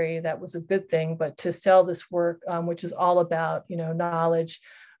library, that was a good thing, but to sell this work, which is all about, knowledge,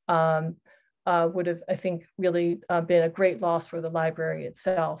 would have, I think, really been a great loss for the library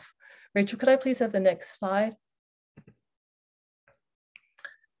itself. Rachel, could I please have the next slide?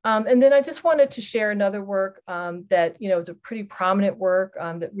 And then I just wanted to share another work that, is a pretty prominent work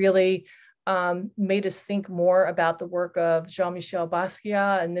that really made us think more about the work of Jean-Michel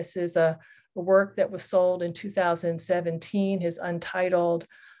Basquiat. And this is a work that was sold in 2017, his untitled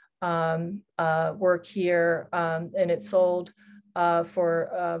work here, and it sold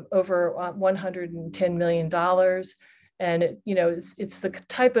for over $110 million. And it's the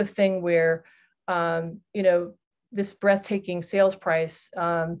type of thing where, this breathtaking sales price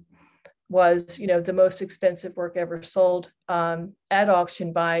was, the most expensive work ever sold at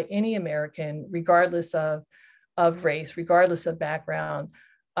auction by any American, regardless of race, regardless of background.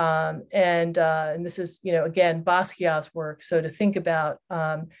 And this is, again, Basquiat's work. So to think about,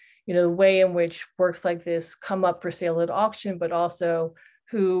 the way in which works like this come up for sale at auction, but also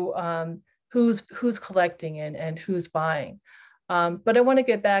who's collecting and who's buying. But I want to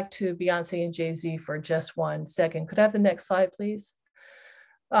get back to Beyoncé and Jay-Z for just 1 second. Could I have the next slide, please?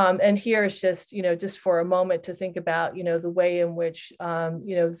 And here is just, just for a moment to think about, the way in which,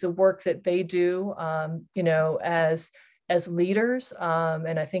 the work that they do, as leaders.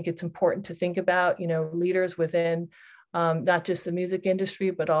 And I think it's important to think about, leaders within not just the music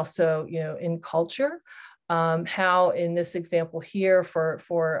industry, but also, in culture. How in this example here for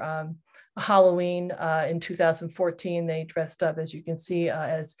Halloween in 2014, they dressed up, as you can see,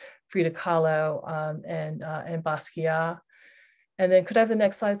 as Frida Kahlo and Basquiat. And then could I have the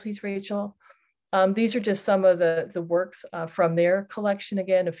next slide, please, Rachel? These are just some of the works from their collection.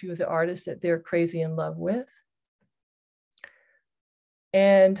 Again, a few of the artists that they're crazy in love with.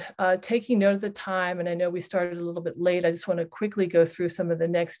 And taking note of the time, and I know we started a little bit late, I just want to quickly go through some of the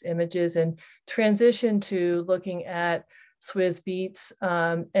next images and transition to looking at Swizz Beatz.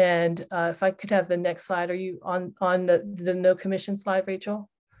 And if I could have the next slide, are you on the no commission slide, Rachel?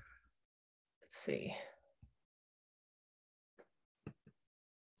 Let's see.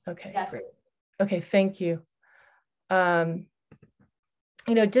 Okay, yes. Great. Okay, thank you. Just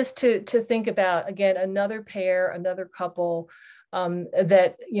to think about, again, another pair, another couple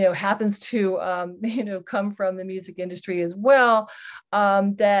that, happens to, come from the music industry as well,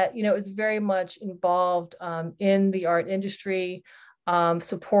 that, is very much involved in the art industry,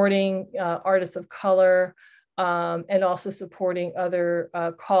 supporting artists of color, and also supporting other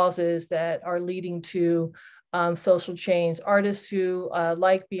causes that are leading to social change. Artists who,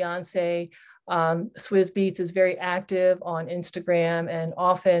 like Beyoncé, Swizz Beatz is very active on Instagram, and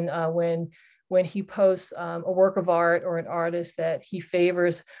often when he posts a work of art or an artist that he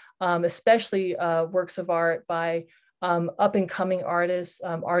favors, especially works of art by up and coming artists,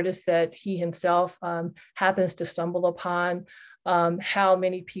 artists that he himself happens to stumble upon, how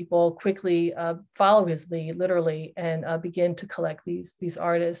many people quickly follow his lead, literally, and begin to collect these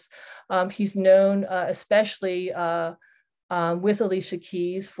artists. He's known especially with Alicia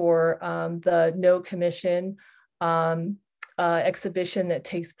Keys for the No Commission exhibition that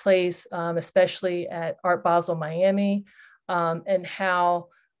takes place, especially at Art Basel Miami, and how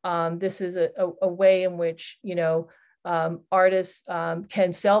this is a way in which, you know, artists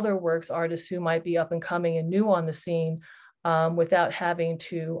can sell their works, artists who might be up and coming and new on the scene, without having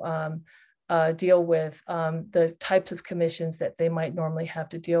to deal with the types of commissions that they might normally have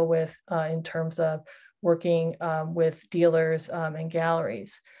to deal with in terms of working with dealers and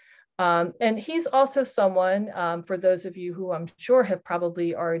galleries. And he's also someone, for those of you who I'm sure have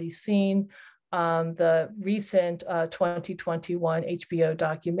probably already seen the recent 2021 HBO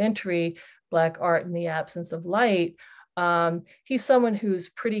documentary, Black Art in the Absence of Light. He's someone who's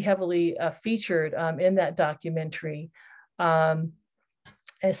pretty heavily featured in that documentary,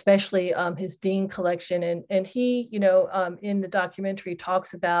 especially his Dean collection. And he, you know, in the documentary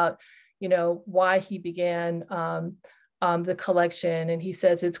talks about, you know, why he began the collection. And he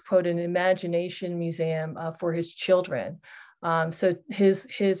says it's, quote, an imagination museum for his children. So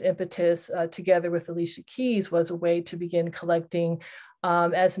his impetus together with Alicia Keys was a way to begin collecting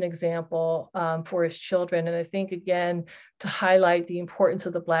as an example for his children. And I think, again, to highlight the importance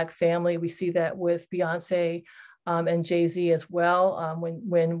of the Black family, we see that with Beyoncé and Jay-Z as well.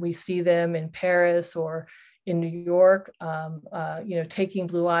 When we see them in Paris or in New York, you know, taking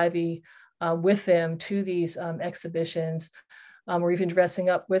Blue Ivy with them to these exhibitions, or even dressing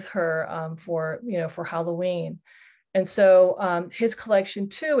up with her for, you know, for Halloween. And so his collection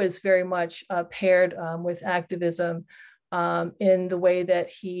too is very much paired with activism in the way that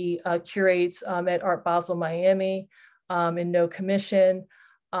he curates at Art Basel Miami in No Commission,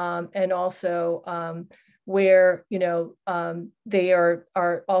 and also where, you know, they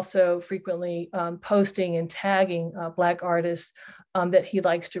are also frequently posting and tagging Black artists that he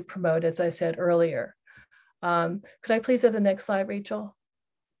likes to promote, as I said earlier. Could I please have the next slide, Rachel?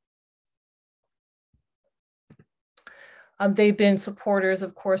 They've been supporters,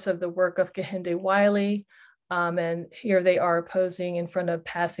 of course, of the work of Kehinde Wiley. And here they are posing in front of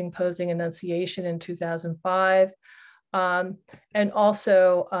Passing Posing Annunciation in 2005. And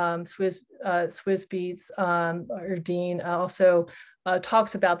also Swiss Beats, or Dean, also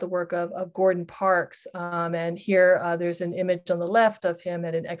talks about the work of Gordon Parks. And here there's an image on the left of him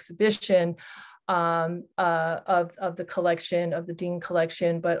at an exhibition of the collection, of the Dean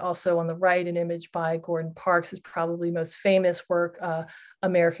collection, but also on the right, an image by Gordon Parks, his probably most famous work,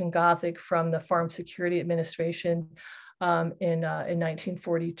 American Gothic, from the Farm Security Administration in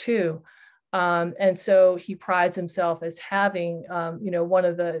 1942. And so he prides himself as having, you know, one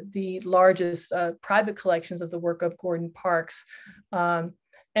of the largest private collections of the work of Gordon Parks,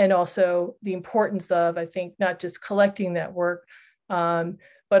 and also the importance of, I think, not just collecting that work,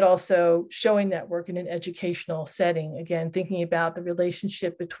 but also showing that work in an educational setting. Again, thinking about the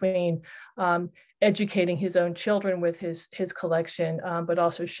relationship between educating his own children with his collection, but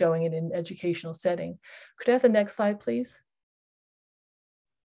also showing it in an educational setting. Could I have the next slide, please?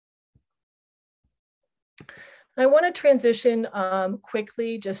 I want to transition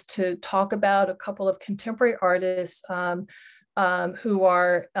quickly just to talk about a couple of contemporary artists who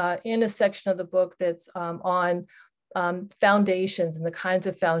are in a section of the book that's on foundations and the kinds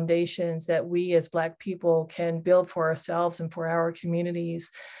of foundations that we as Black people can build for ourselves and for our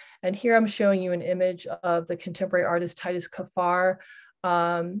communities. And here I'm showing you an image of the contemporary artist Titus Kaphar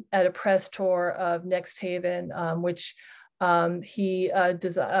at a press tour of Next Haven, which he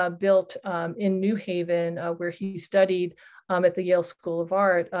built in New Haven, where he studied at the Yale School of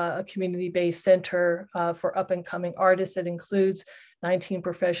Art, a community-based center for up-and-coming artists that includes 19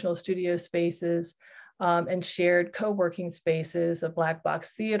 professional studio spaces and shared co-working spaces, a black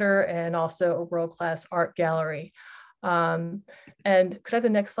box theater, and also a world-class art gallery. And could I have the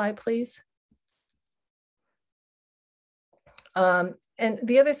next slide, please? And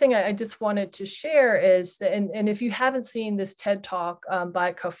the other thing I just wanted to share is, and if you haven't seen this TED Talk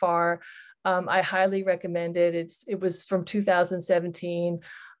by Kaphar, I highly recommend it. It was from 2017,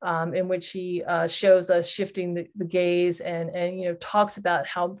 in which he shows us shifting the gaze and you know, talks about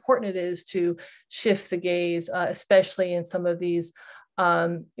how important it is to shift the gaze, especially in some of these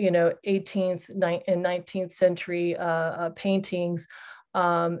you know, 18th and 19th century paintings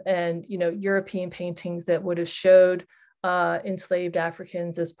and you know, European paintings that would have showed enslaved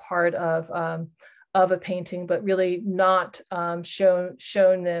Africans as part of a painting, but really not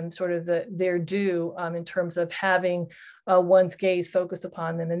shown them sort of their due in terms of having one's gaze focus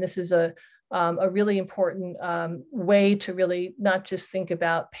upon them. And this is a really important way to really not just think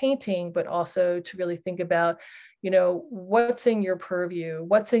about painting, but also to really think about, what's in your purview,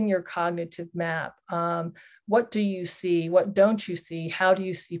 what's in your cognitive map, what do you see, what don't you see, how do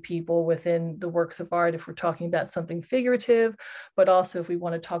you see people within the works of art if we're talking about something figurative, but also if we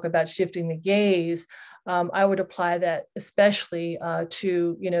want to talk about shifting the gaze, I would apply that especially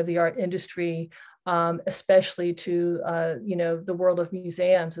to, the art industry, especially to, the world of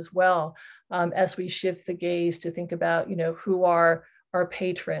museums as well, as we shift the gaze to think about, who are our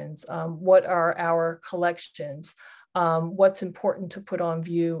patrons, what are our collections, what's important to put on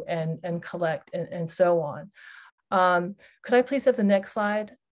view and collect and so on. Could I please have the next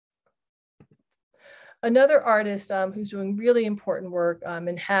slide? Another artist who's doing really important work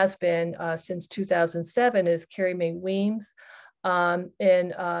and has been since 2007 is Carrie Mae Weems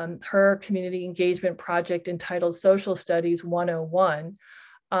in her community engagement project entitled Social Studies 101.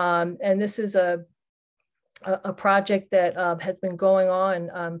 And this is a project that has been going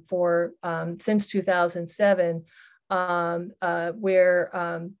on for since 2007,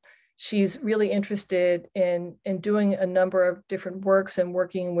 where she's really interested in doing a number of different works and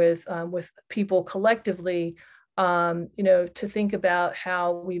working with people collectively, to think about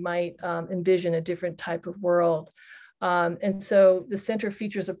how we might envision a different type of world. And so the center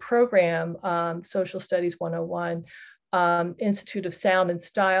features a program, Social Studies 101, Institute of Sound and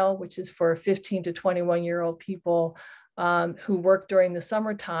Style, which is for 15 to 21-year-old people who work during the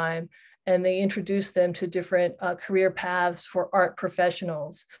summertime, and they introduce them to different career paths for art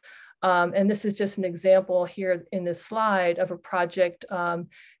professionals. And this is just an example here in this slide of a project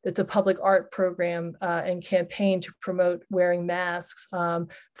that's a public art program and campaign to promote wearing masks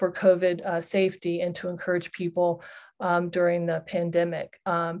for COVID safety and to encourage people during the pandemic.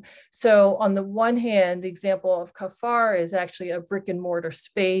 So on the one hand, the example of Kafar is actually a brick and mortar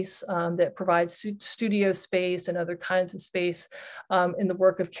space that provides studio space and other kinds of space in the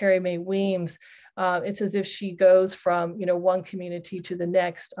work of Carrie Mae Weems. It's as if she goes from one community to the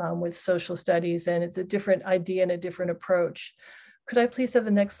next with social studies, and it's a different idea and a different approach. Could I please have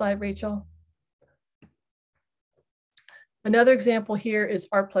the next slide, Rachel? Another example here is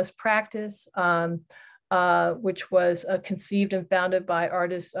Art Plus Practice, which was conceived and founded by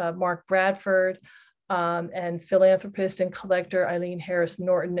artist Mark Bradford and philanthropist and collector Eileen Harris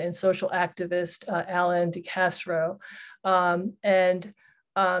Norton and social activist Alan DeCastro.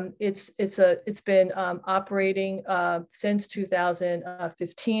 It's been operating since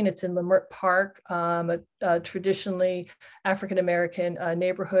 2015. It's in Leimert Park, a traditionally African-American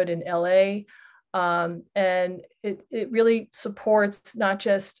neighborhood in LA. And it really supports not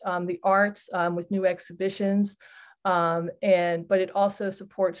just the arts with new exhibitions, but it also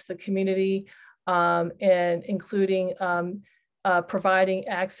supports the community and including providing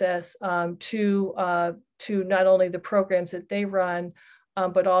access to not only the programs that they run,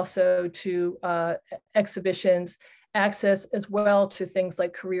 but also to exhibitions, access as well to things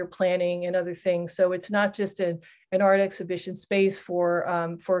like career planning and other things. So it's not just an art exhibition space for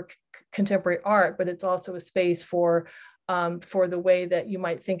contemporary art, but it's also a space for the way that you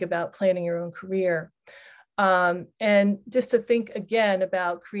might think about planning your own career. And just to think again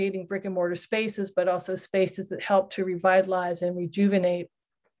about creating brick and mortar spaces, but also spaces that help to revitalize and rejuvenate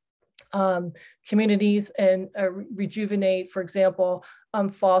communities and rejuvenate, for example,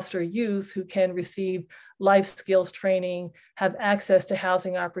 foster youth who can receive life skills training, have access to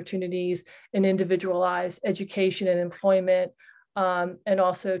housing opportunities and individualized education and employment, and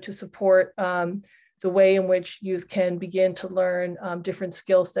also to support the way in which youth can begin to learn different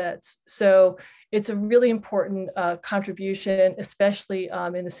skill sets. So it's a really important contribution, especially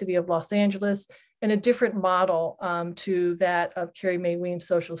in the city of Los Angeles, and a different model to that of Carrie Mae Weems'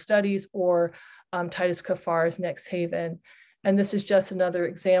 social studies or Titus Kafar's Next Haven. And this is just another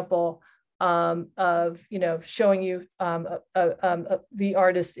example of showing you the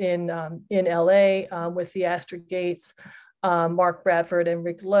artists in LA with the Astor Gates, Mark Bradford and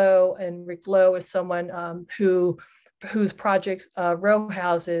Rick Lowe. And Rick Lowe is someone whose project row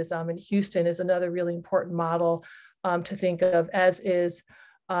houses in Houston is another really important model to think of, as is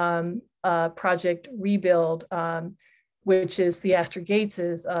Project Rebuild, which is the Astor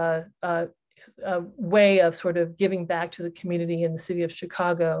Gates's way of sort of giving back to the community in the city of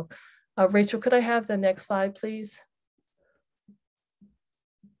Chicago. Rachel, could I have the next slide, please?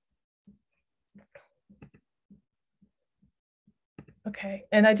 Okay,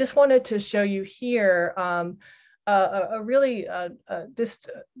 and I just wanted to show you here a really just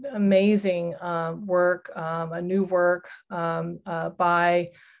amazing work, a new work by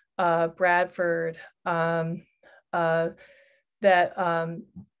Bradford that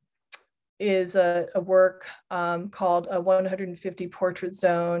is a work called a 150 Portrait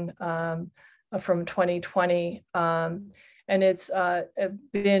Zone from 2020. And it's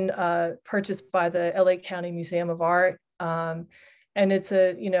been purchased by the LA County Museum of Art. And it's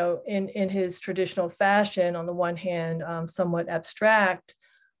in his traditional fashion, on the one hand, somewhat abstract,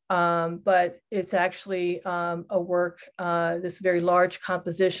 but it's actually a work, this very large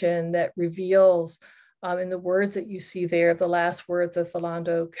composition that reveals in the words that you see there, the last words of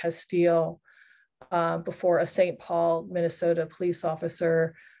Philando Castile before a St. Paul, Minnesota police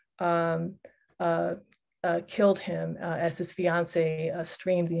officer killed him as his fiance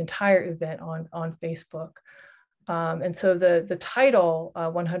streamed the entire event on Facebook. And so the title,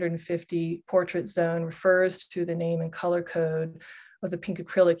 150 Portrait Zone, refers to the name and color code of the pink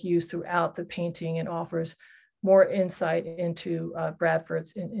acrylic used throughout the painting and offers more insight into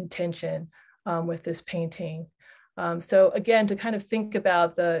Bradford's intention with this painting. So again, to kind of think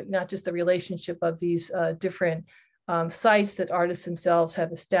about not just the relationship of these different sites that artists themselves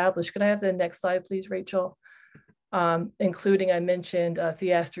have established. Could I have the next slide, please, Rachel? Including, I mentioned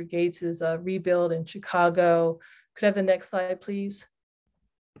Theaster Gates's Rebuild in Chicago. Could I have the next slide, please?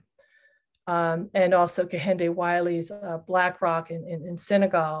 And also Kehinde Wiley's Black Rock in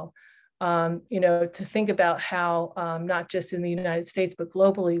Senegal. To think about how not just in the United States, but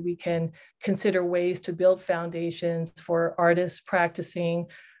globally, we can consider ways to build foundations for artists practicing,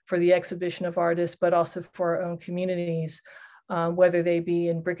 for the exhibition of artists, but also for our own communities, whether they be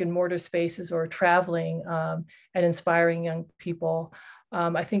in brick and mortar spaces or traveling and inspiring young people.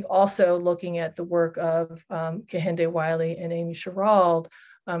 I think also looking at the work of Kehinde Wiley and Amy Sherald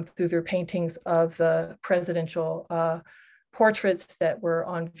through their paintings of the presidential portraits that were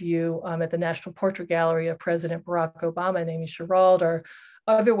on view at the National Portrait Gallery of President Barack Obama and Amy Sherald are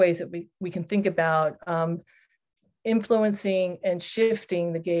other ways that we can think about influencing and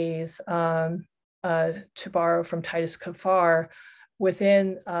shifting the gaze, to borrow from Titus Kaphar,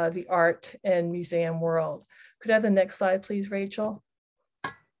 within the art and museum world. Could I have the next slide, please, Rachel?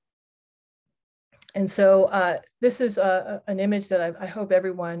 And so this is an image that I hope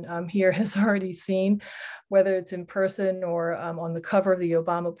everyone here has already seen, whether it's in person or on the cover of the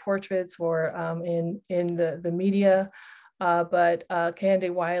Obama portraits or in the media. But Kehinde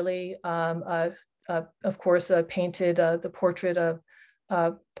Wiley, of course, painted the portrait of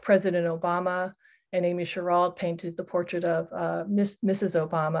President Obama, and Amy Sherald painted the portrait of Mrs.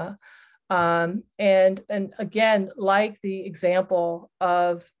 Obama. And again, like the example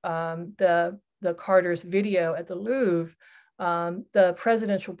of the Carter's video at the Louvre, the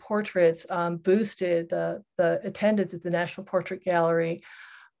presidential portraits boosted the attendance at the National Portrait Gallery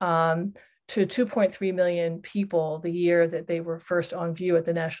to 2.3 million people the year that they were first on view at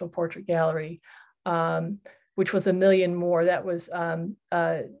the National Portrait Gallery, which was 1 million more. That was than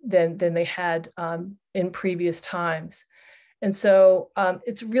they had in previous times. And so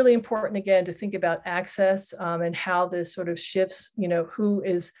it's really important, again, to think about access and how this sort of shifts,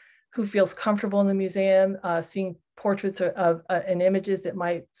 who feels comfortable in the museum, seeing portraits of and images that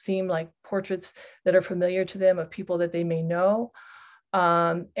might seem like portraits that are familiar to them of people that they may know.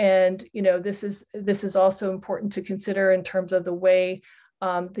 And this is also important to consider in terms of the way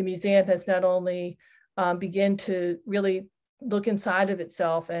the museum has not only begin to really look inside of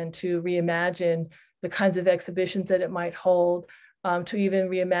itself and to reimagine the kinds of exhibitions that it might hold, to even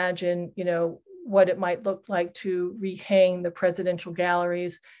reimagine, what it might look like to rehang the presidential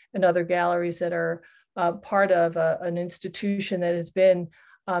galleries and other galleries that are part of an institution that has been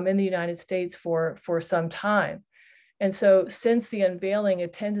in the United States for some time. And so since the unveiling,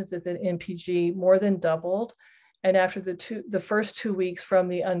 attendance at the NPG more than doubled. And after the first 2 weeks from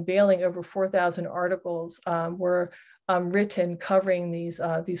the unveiling, over 4,000 articles were written covering these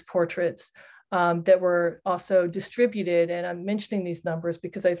portraits that were also distributed. And I'm mentioning these numbers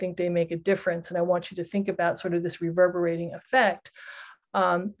because I think they make a difference. And I want you to think about sort of this reverberating effect.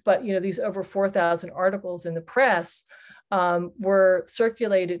 But these over 4,000 articles in the press were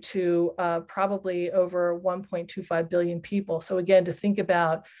circulated to probably over 1.25 billion people. So again, to think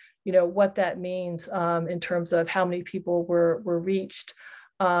about what that means in terms of how many people were reached.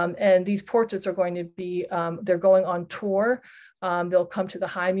 And these portraits are going to be, they're going on tour. They'll come to the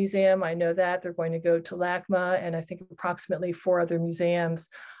High Museum. I know that. They're going to go to LACMA and I think approximately 4 other museums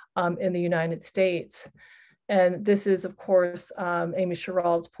in the United States. And this is, of course, Amy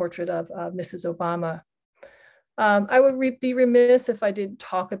Sherald's portrait of Mrs. Obama. I would be remiss if I didn't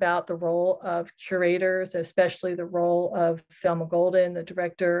talk about the role of curators, especially the role of Thelma Golden, the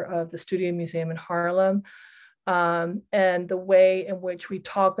director of the Studio Museum in Harlem, and the way in which we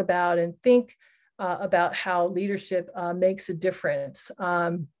talk about and think about how leadership makes a difference.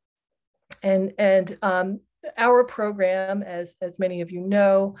 Our program, as many of you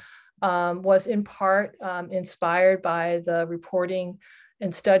know, was in part inspired by the reporting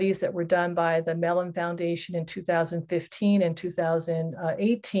and studies that were done by the Mellon Foundation in 2015 and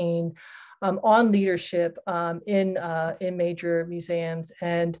 2018 on leadership in major museums,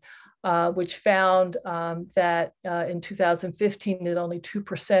 and which found that in 2015 that only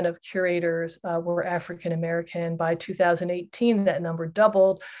 2% of curators were African American. By 2018, that number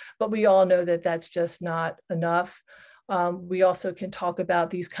doubled, but we all know that that's just not enough. We also can talk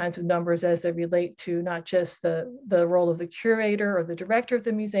about these kinds of numbers as they relate to not just the role of the curator or the director of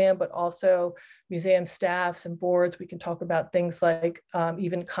the museum, but also museum staffs and boards. We can talk about things like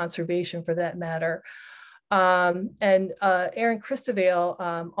even conservation for that matter. Erin Christovale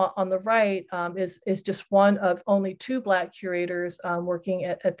on the right is just one of only 2 Black curators working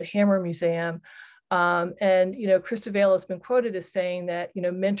at the Hammer Museum. Christovale has been quoted as saying that,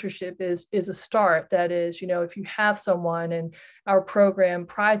 mentorship is a start. That is, if you have someone, and our program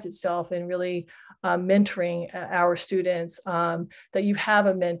prides itself in really mentoring our students, that you have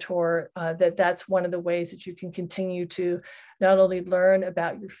a mentor, that's one of the ways that you can continue to not only learn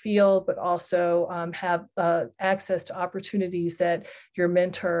about your field, but also have access to opportunities that your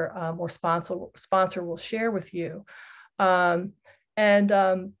mentor or sponsor will share with you.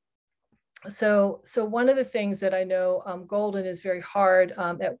 So one of the things that I know Golden is very hard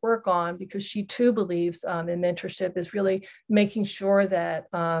at work on, because she too believes in mentorship, is really making sure that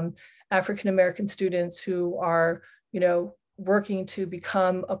African-American students who are, working to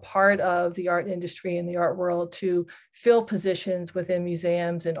become a part of the art industry and the art world, to fill positions within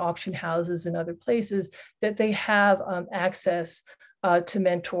museums and auction houses and other places, that they have access to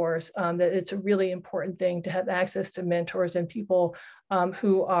mentors, that it's a really important thing to have access to mentors and people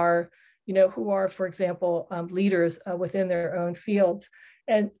who are, for example, leaders within their own fields.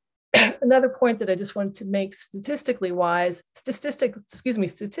 And another point that I just wanted to make statistics wise,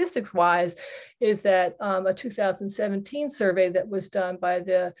 is that a 2017 survey that was done by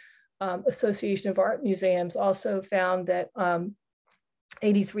the Association of Art Museums also found that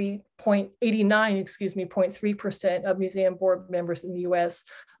 0.3% of museum board members in the US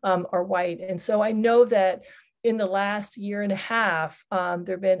are white. And so I know that in the last year and a half, there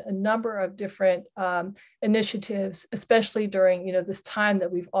have been a number of different initiatives, especially during this time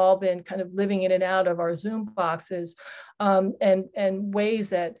that we've all been kind of living in and out of our Zoom boxes, and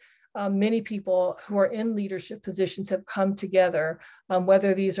ways that many people who are in leadership positions have come together,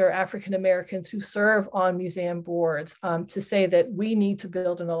 whether these are African Americans who serve on museum boards, to say that we need to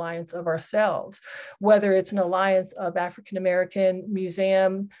build an alliance of ourselves, whether it's an alliance of African American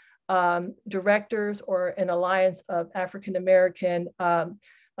museum directors, or an alliance of African American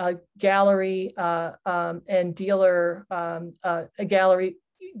gallery and dealer,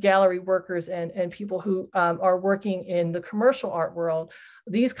 gallery workers and people who are working in the commercial art world.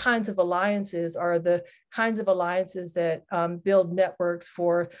 These kinds of alliances are the kinds of alliances that build networks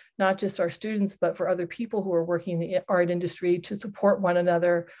for not just our students, but for other people who are working in the art industry, to support one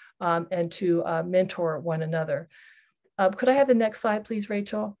another and to mentor one another. Could I have the next slide, please,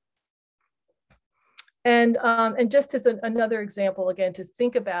 Rachel? And just as another example, again, to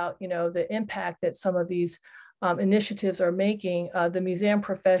think about, the impact that some of these initiatives are making, the museum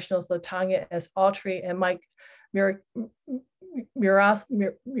professionals, Latanya S. Autry and Mike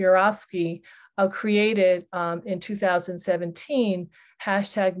Murawski created in 2017,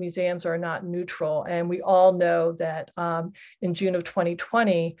 #museums are not neutral. And we all know that in June of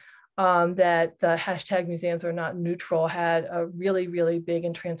 2020, that the #museums are not neutral had a really, really big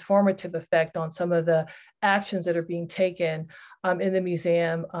and transformative effect on some of the actions that are being taken in the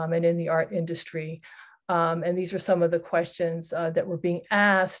museum and in the art industry. And these are some of the questions that were being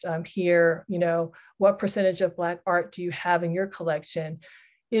asked here. What percentage of Black art do you have in your collection?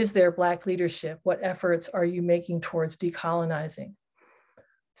 Is there Black leadership? What efforts are you making towards decolonizing?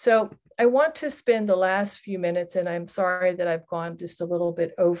 So I want to spend the last few minutes, and I'm sorry that I've gone just a little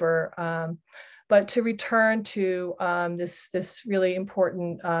bit over, but to return to this really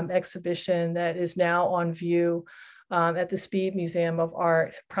important exhibition that is now on view at the Speed Museum of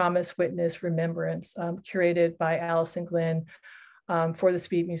Art, Promise, Witness, Remembrance, curated by Allison Glenn for the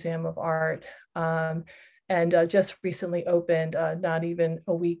Speed Museum of Art, and just recently opened not even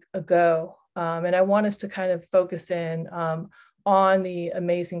a week ago. And I want us to kind of focus in on the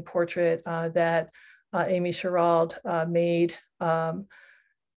amazing portrait that Amy Sherald made of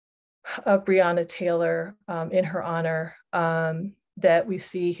Breonna Taylor in her honor, that we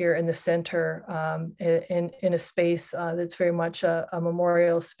see here in the center, in a space that's very much a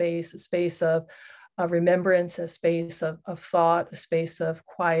memorial space, a space of remembrance, a space of thought, a space of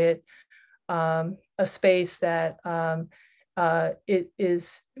quiet, a space that it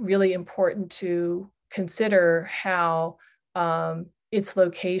is really important to consider how its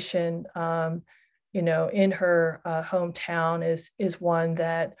location, in her hometown is one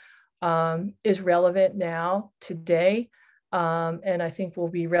that is relevant now, today, and I think will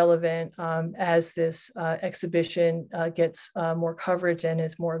be relevant as this exhibition gets more coverage and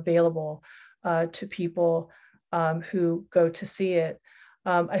is more available to people who go to see it.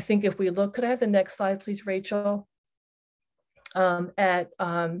 I think if we look, could I have the next slide, please, Rachel? At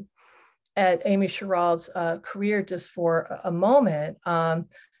Amy Sherald's career just for a moment.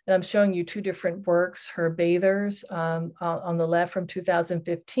 And I'm showing you two different works, her Bathers on the left from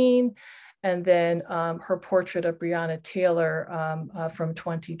 2015, and then her portrait of Breonna Taylor from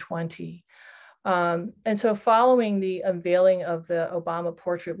 2020. And so following the unveiling of the Obama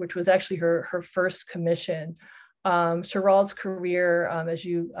portrait, which was actually her first commission, Sherald's career, as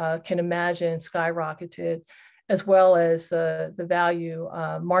you can imagine, skyrocketed, as well as the value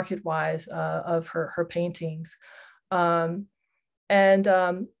market-wise of her paintings.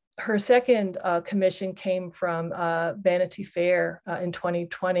 Her second commission came from Vanity Fair in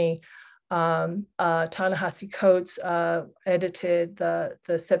 2020. Ta-Nehisi Coates edited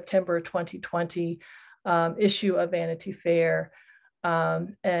the September 2020 issue of Vanity Fair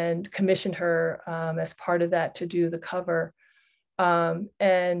and commissioned her as part of that to do the cover. And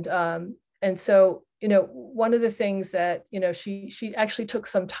so, one of the things that, she actually took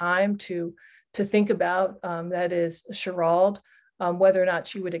some time to think about, that is Sherald, whether or not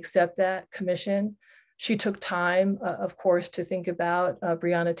she would accept that commission. She took time, of course, to think about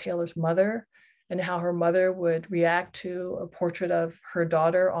Breonna Taylor's mother and how her mother would react to a portrait of her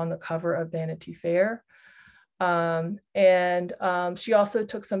daughter on the cover of Vanity Fair. She also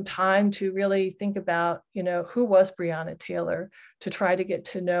took some time to really think about, who was Breonna Taylor, to try to get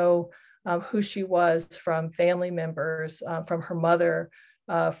to know who she was from family members, from her mother,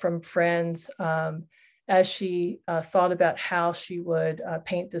 from friends, as she thought about how she would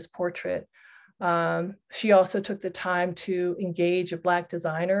paint this portrait. She also took the time to engage a Black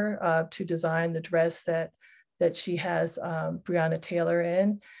designer to design the dress that she has Breonna Taylor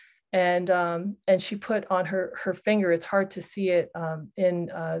in. And she put on her finger, it's hard to see it in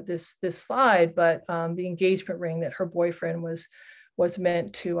this slide, but the engagement ring that her boyfriend was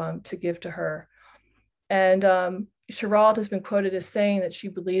meant to give to her. And Sherald has been quoted as saying that she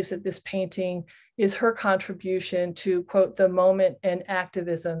believes that this painting is her contribution to, quote, the moment and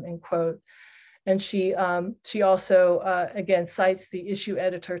activism, end quote. And she also, again, cites the issue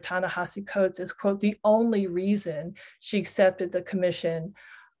editor, Ta-Nehisi Coates, as, quote, the only reason she accepted the commission.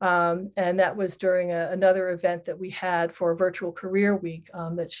 And that was during another event that we had for Virtual Career Week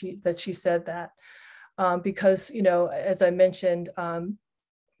that she said that. Because, as I mentioned,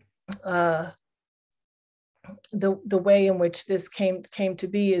 the way in which this came to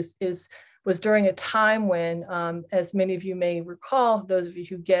be was during a time when, as many of you may recall, those of you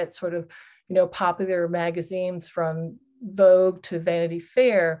who get sort of, popular magazines from Vogue to Vanity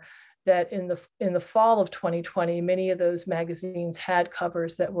Fair, that in the fall of 2020, many of those magazines had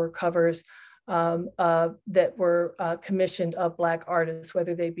covers that were commissioned of Black artists,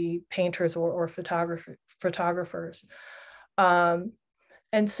 whether they be painters or photographers. And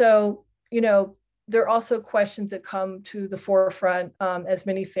so, there are also questions that come to the forefront as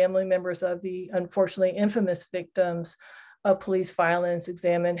many family members of the unfortunately infamous victims of police violence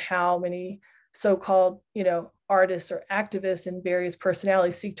examine how many so-called, artists or activists and various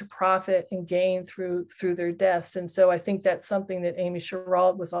personalities seek to profit and gain through their deaths. And so I think that's something that Amy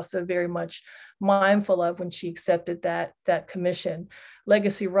Sherald was also very much mindful of when she accepted that commission.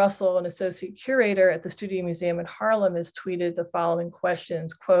 Legacy Russell, an associate curator at the Studio Museum in Harlem, has tweeted the following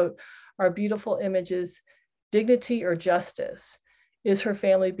questions, quote, "Are beautiful images dignity or justice? Is her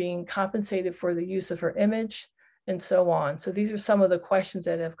family being compensated for the use of her image?" And so on. So these are some of the questions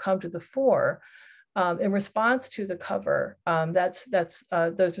that have come to the fore in response to the cover. Those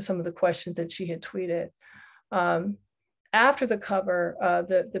are some of the questions that she had tweeted. After the cover,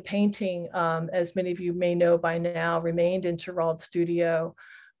 the painting, as many of you may know by now, remained in Sherald's studio.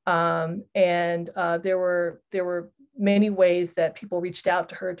 And there were many ways that people reached out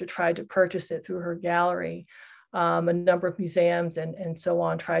to her to try to purchase it through her gallery. A number of museums and so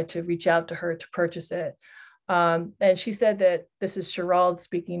on tried to reach out to her to purchase it. And she said that, this is Cheryl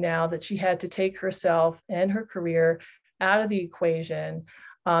speaking now, that she had to take herself and her career out of the equation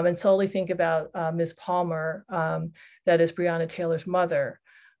and solely think about Ms. Palmer, that is Breonna Taylor's mother.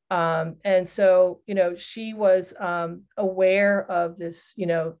 And so, she was aware of this,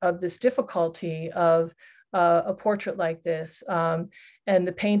 of this difficulty of a portrait like this. And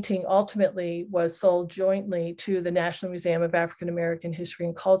the painting ultimately was sold jointly to the National Museum of African American History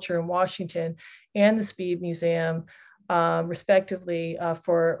and Culture in Washington and the Speed Museum, respectively,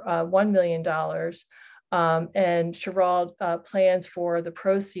 for $1 million. And Cheryl plans for the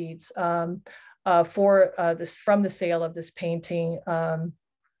proceeds for from the sale of this painting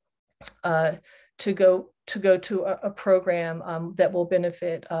to go to a program that will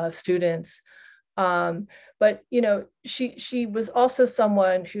benefit students. But she was also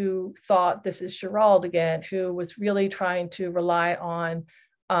someone who thought, this is Cheryl again, who was really trying to rely on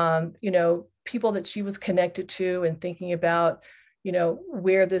people that she was connected to and thinking about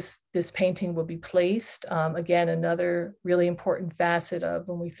where this painting will be placed. Again, another really important facet of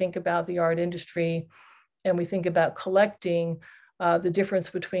when we think about the art industry and we think about collecting, the difference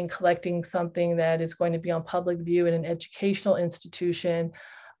between collecting something that is going to be on public view in an educational institution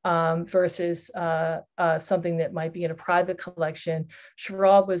versus something that might be in a private collection.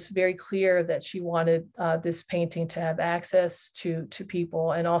 Cheryl was very clear that she wanted this painting to have access to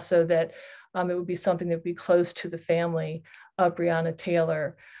people, and also that it would be something that would be close to the family of Breonna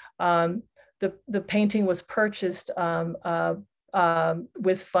Taylor. The painting was purchased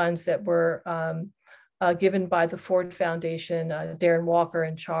with funds that were given by the Ford Foundation, Darren Walker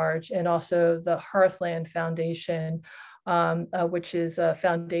in charge, and also the Hearthland Foundation, which is a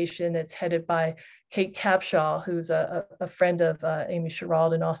foundation that's headed by Kate Capshaw, who's a friend of Amy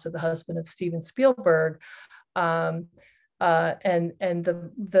Sherald and also the husband of Steven Spielberg. And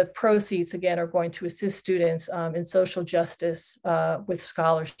the proceeds, again, are going to assist students in social justice with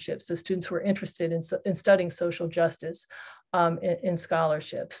scholarships. So students who are interested in studying social justice in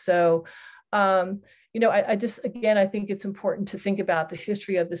scholarships. So, I just, again, I think it's important to think about the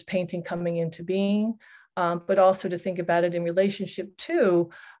history of this painting coming into being, but also to think about it in relationship to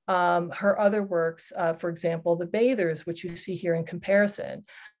her other works, for example, The Bathers, which you see here in comparison.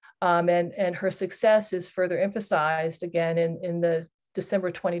 And her success is further emphasized again in the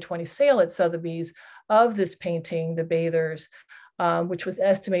December 2020 sale at Sotheby's of this painting, The Bathers, which was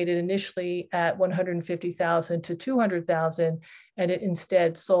estimated initially at $150,000 to $200,000, and it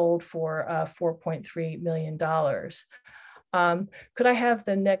instead sold for $4.3 million. Could I have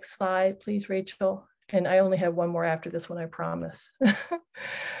the next slide, please, Rachel? And I only have one more after this one, I promise.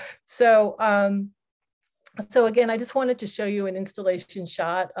 So again, I just wanted to show you an installation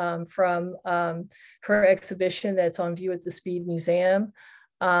shot from her exhibition that's on view at the Speed Museum.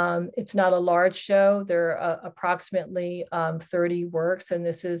 It's not a large show. There are approximately 30 works, and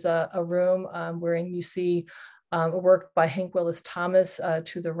this is a room wherein you see a work by Hank Willis Thomas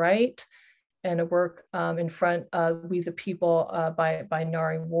to the right, and a work in front of We the People by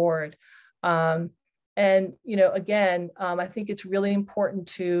Nari Ward. And, again, I think it's really important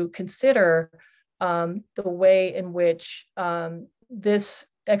to consider the way in which this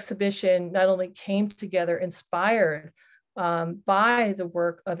exhibition not only came together inspired by the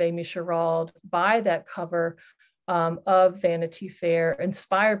work of Amy Sherald, by that cover of Vanity Fair,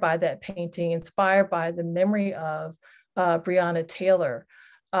 inspired by that painting, inspired by the memory of Breonna Taylor.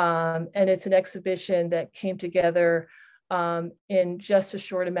 And it's an exhibition that came together in just a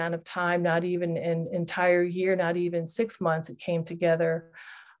short amount of time, not even an entire year, not even 6 months, it came together.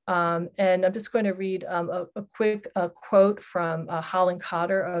 And I'm just going to read a quick quote from Holland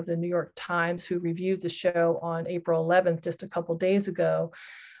Cotter of the New York Times, who reviewed the show on April 11th, just a couple days ago.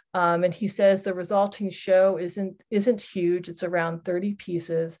 And he says, the resulting show isn't huge, it's around 30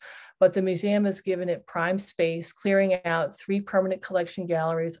 pieces, but the museum has given it prime space, clearing out 3 permanent collection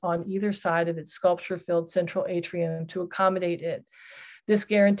galleries on either side of its sculpture-filled central atrium to accommodate it. This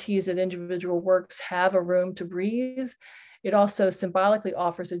guarantees that individual works have a room to breathe. It also symbolically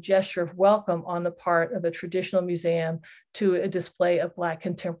offers a gesture of welcome on the part of a traditional museum to a display of Black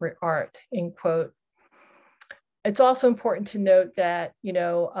contemporary art, end quote. It's also important to note that,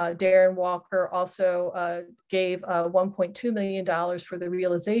 Darren Walker also gave $1.2 million for the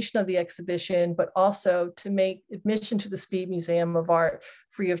realization of the exhibition, but also to make admission to the Speed Museum of Art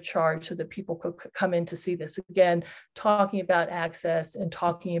free of charge so that people could come in to see this. Again, talking about access and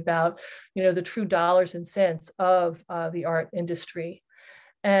talking about, the true dollars and cents of the art industry.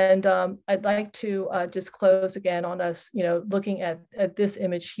 And I'd like to just close again on us, looking at this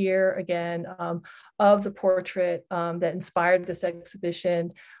image here again of the portrait that inspired this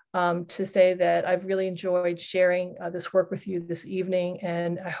exhibition. to say that I've really enjoyed sharing this work with you this evening,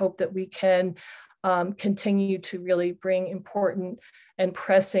 and I hope that we can continue to really bring important and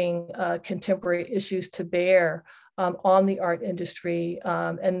pressing contemporary issues to bear on the art industry,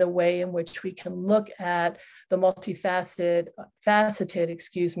 and the way in which we can look at the multifaceted,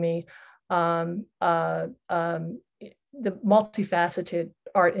 the multifaceted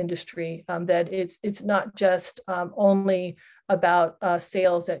art industry, that it's not just only about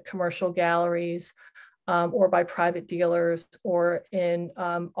sales at commercial galleries or by private dealers or in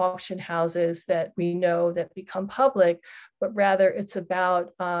auction houses that we know that become public, but rather it's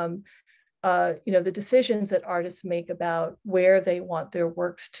about the decisions that artists make about where they want their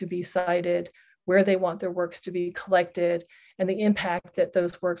works to be cited, where they want their works to be collected, and the impact that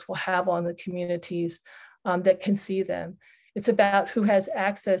those works will have on the communities that can see them. It's about who has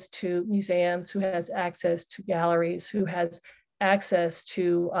access to museums, who has access to galleries, who has access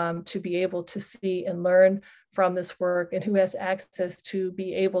to be able to see and learn from this work, and who has access to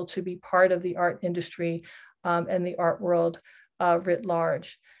be able to be part of the art industry and the art world writ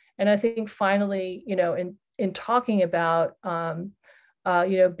large. And I think finally, in talking about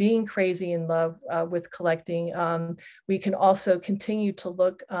being crazy in love with collecting, we can also continue to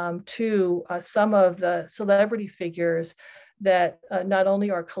look to some of the celebrity figures that not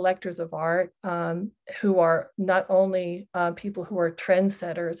only are collectors of art, who are not only people who are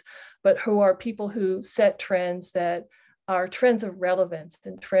trendsetters, but who are people who set trends that are trends of relevance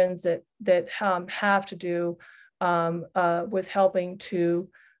and trends that have to do with helping to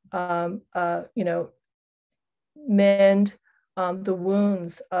mend the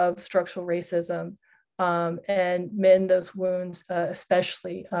wounds of structural racism and mend those wounds,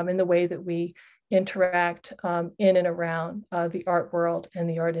 especially in the way that we interact in and around the art world and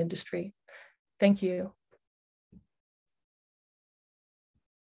the art industry. Thank you.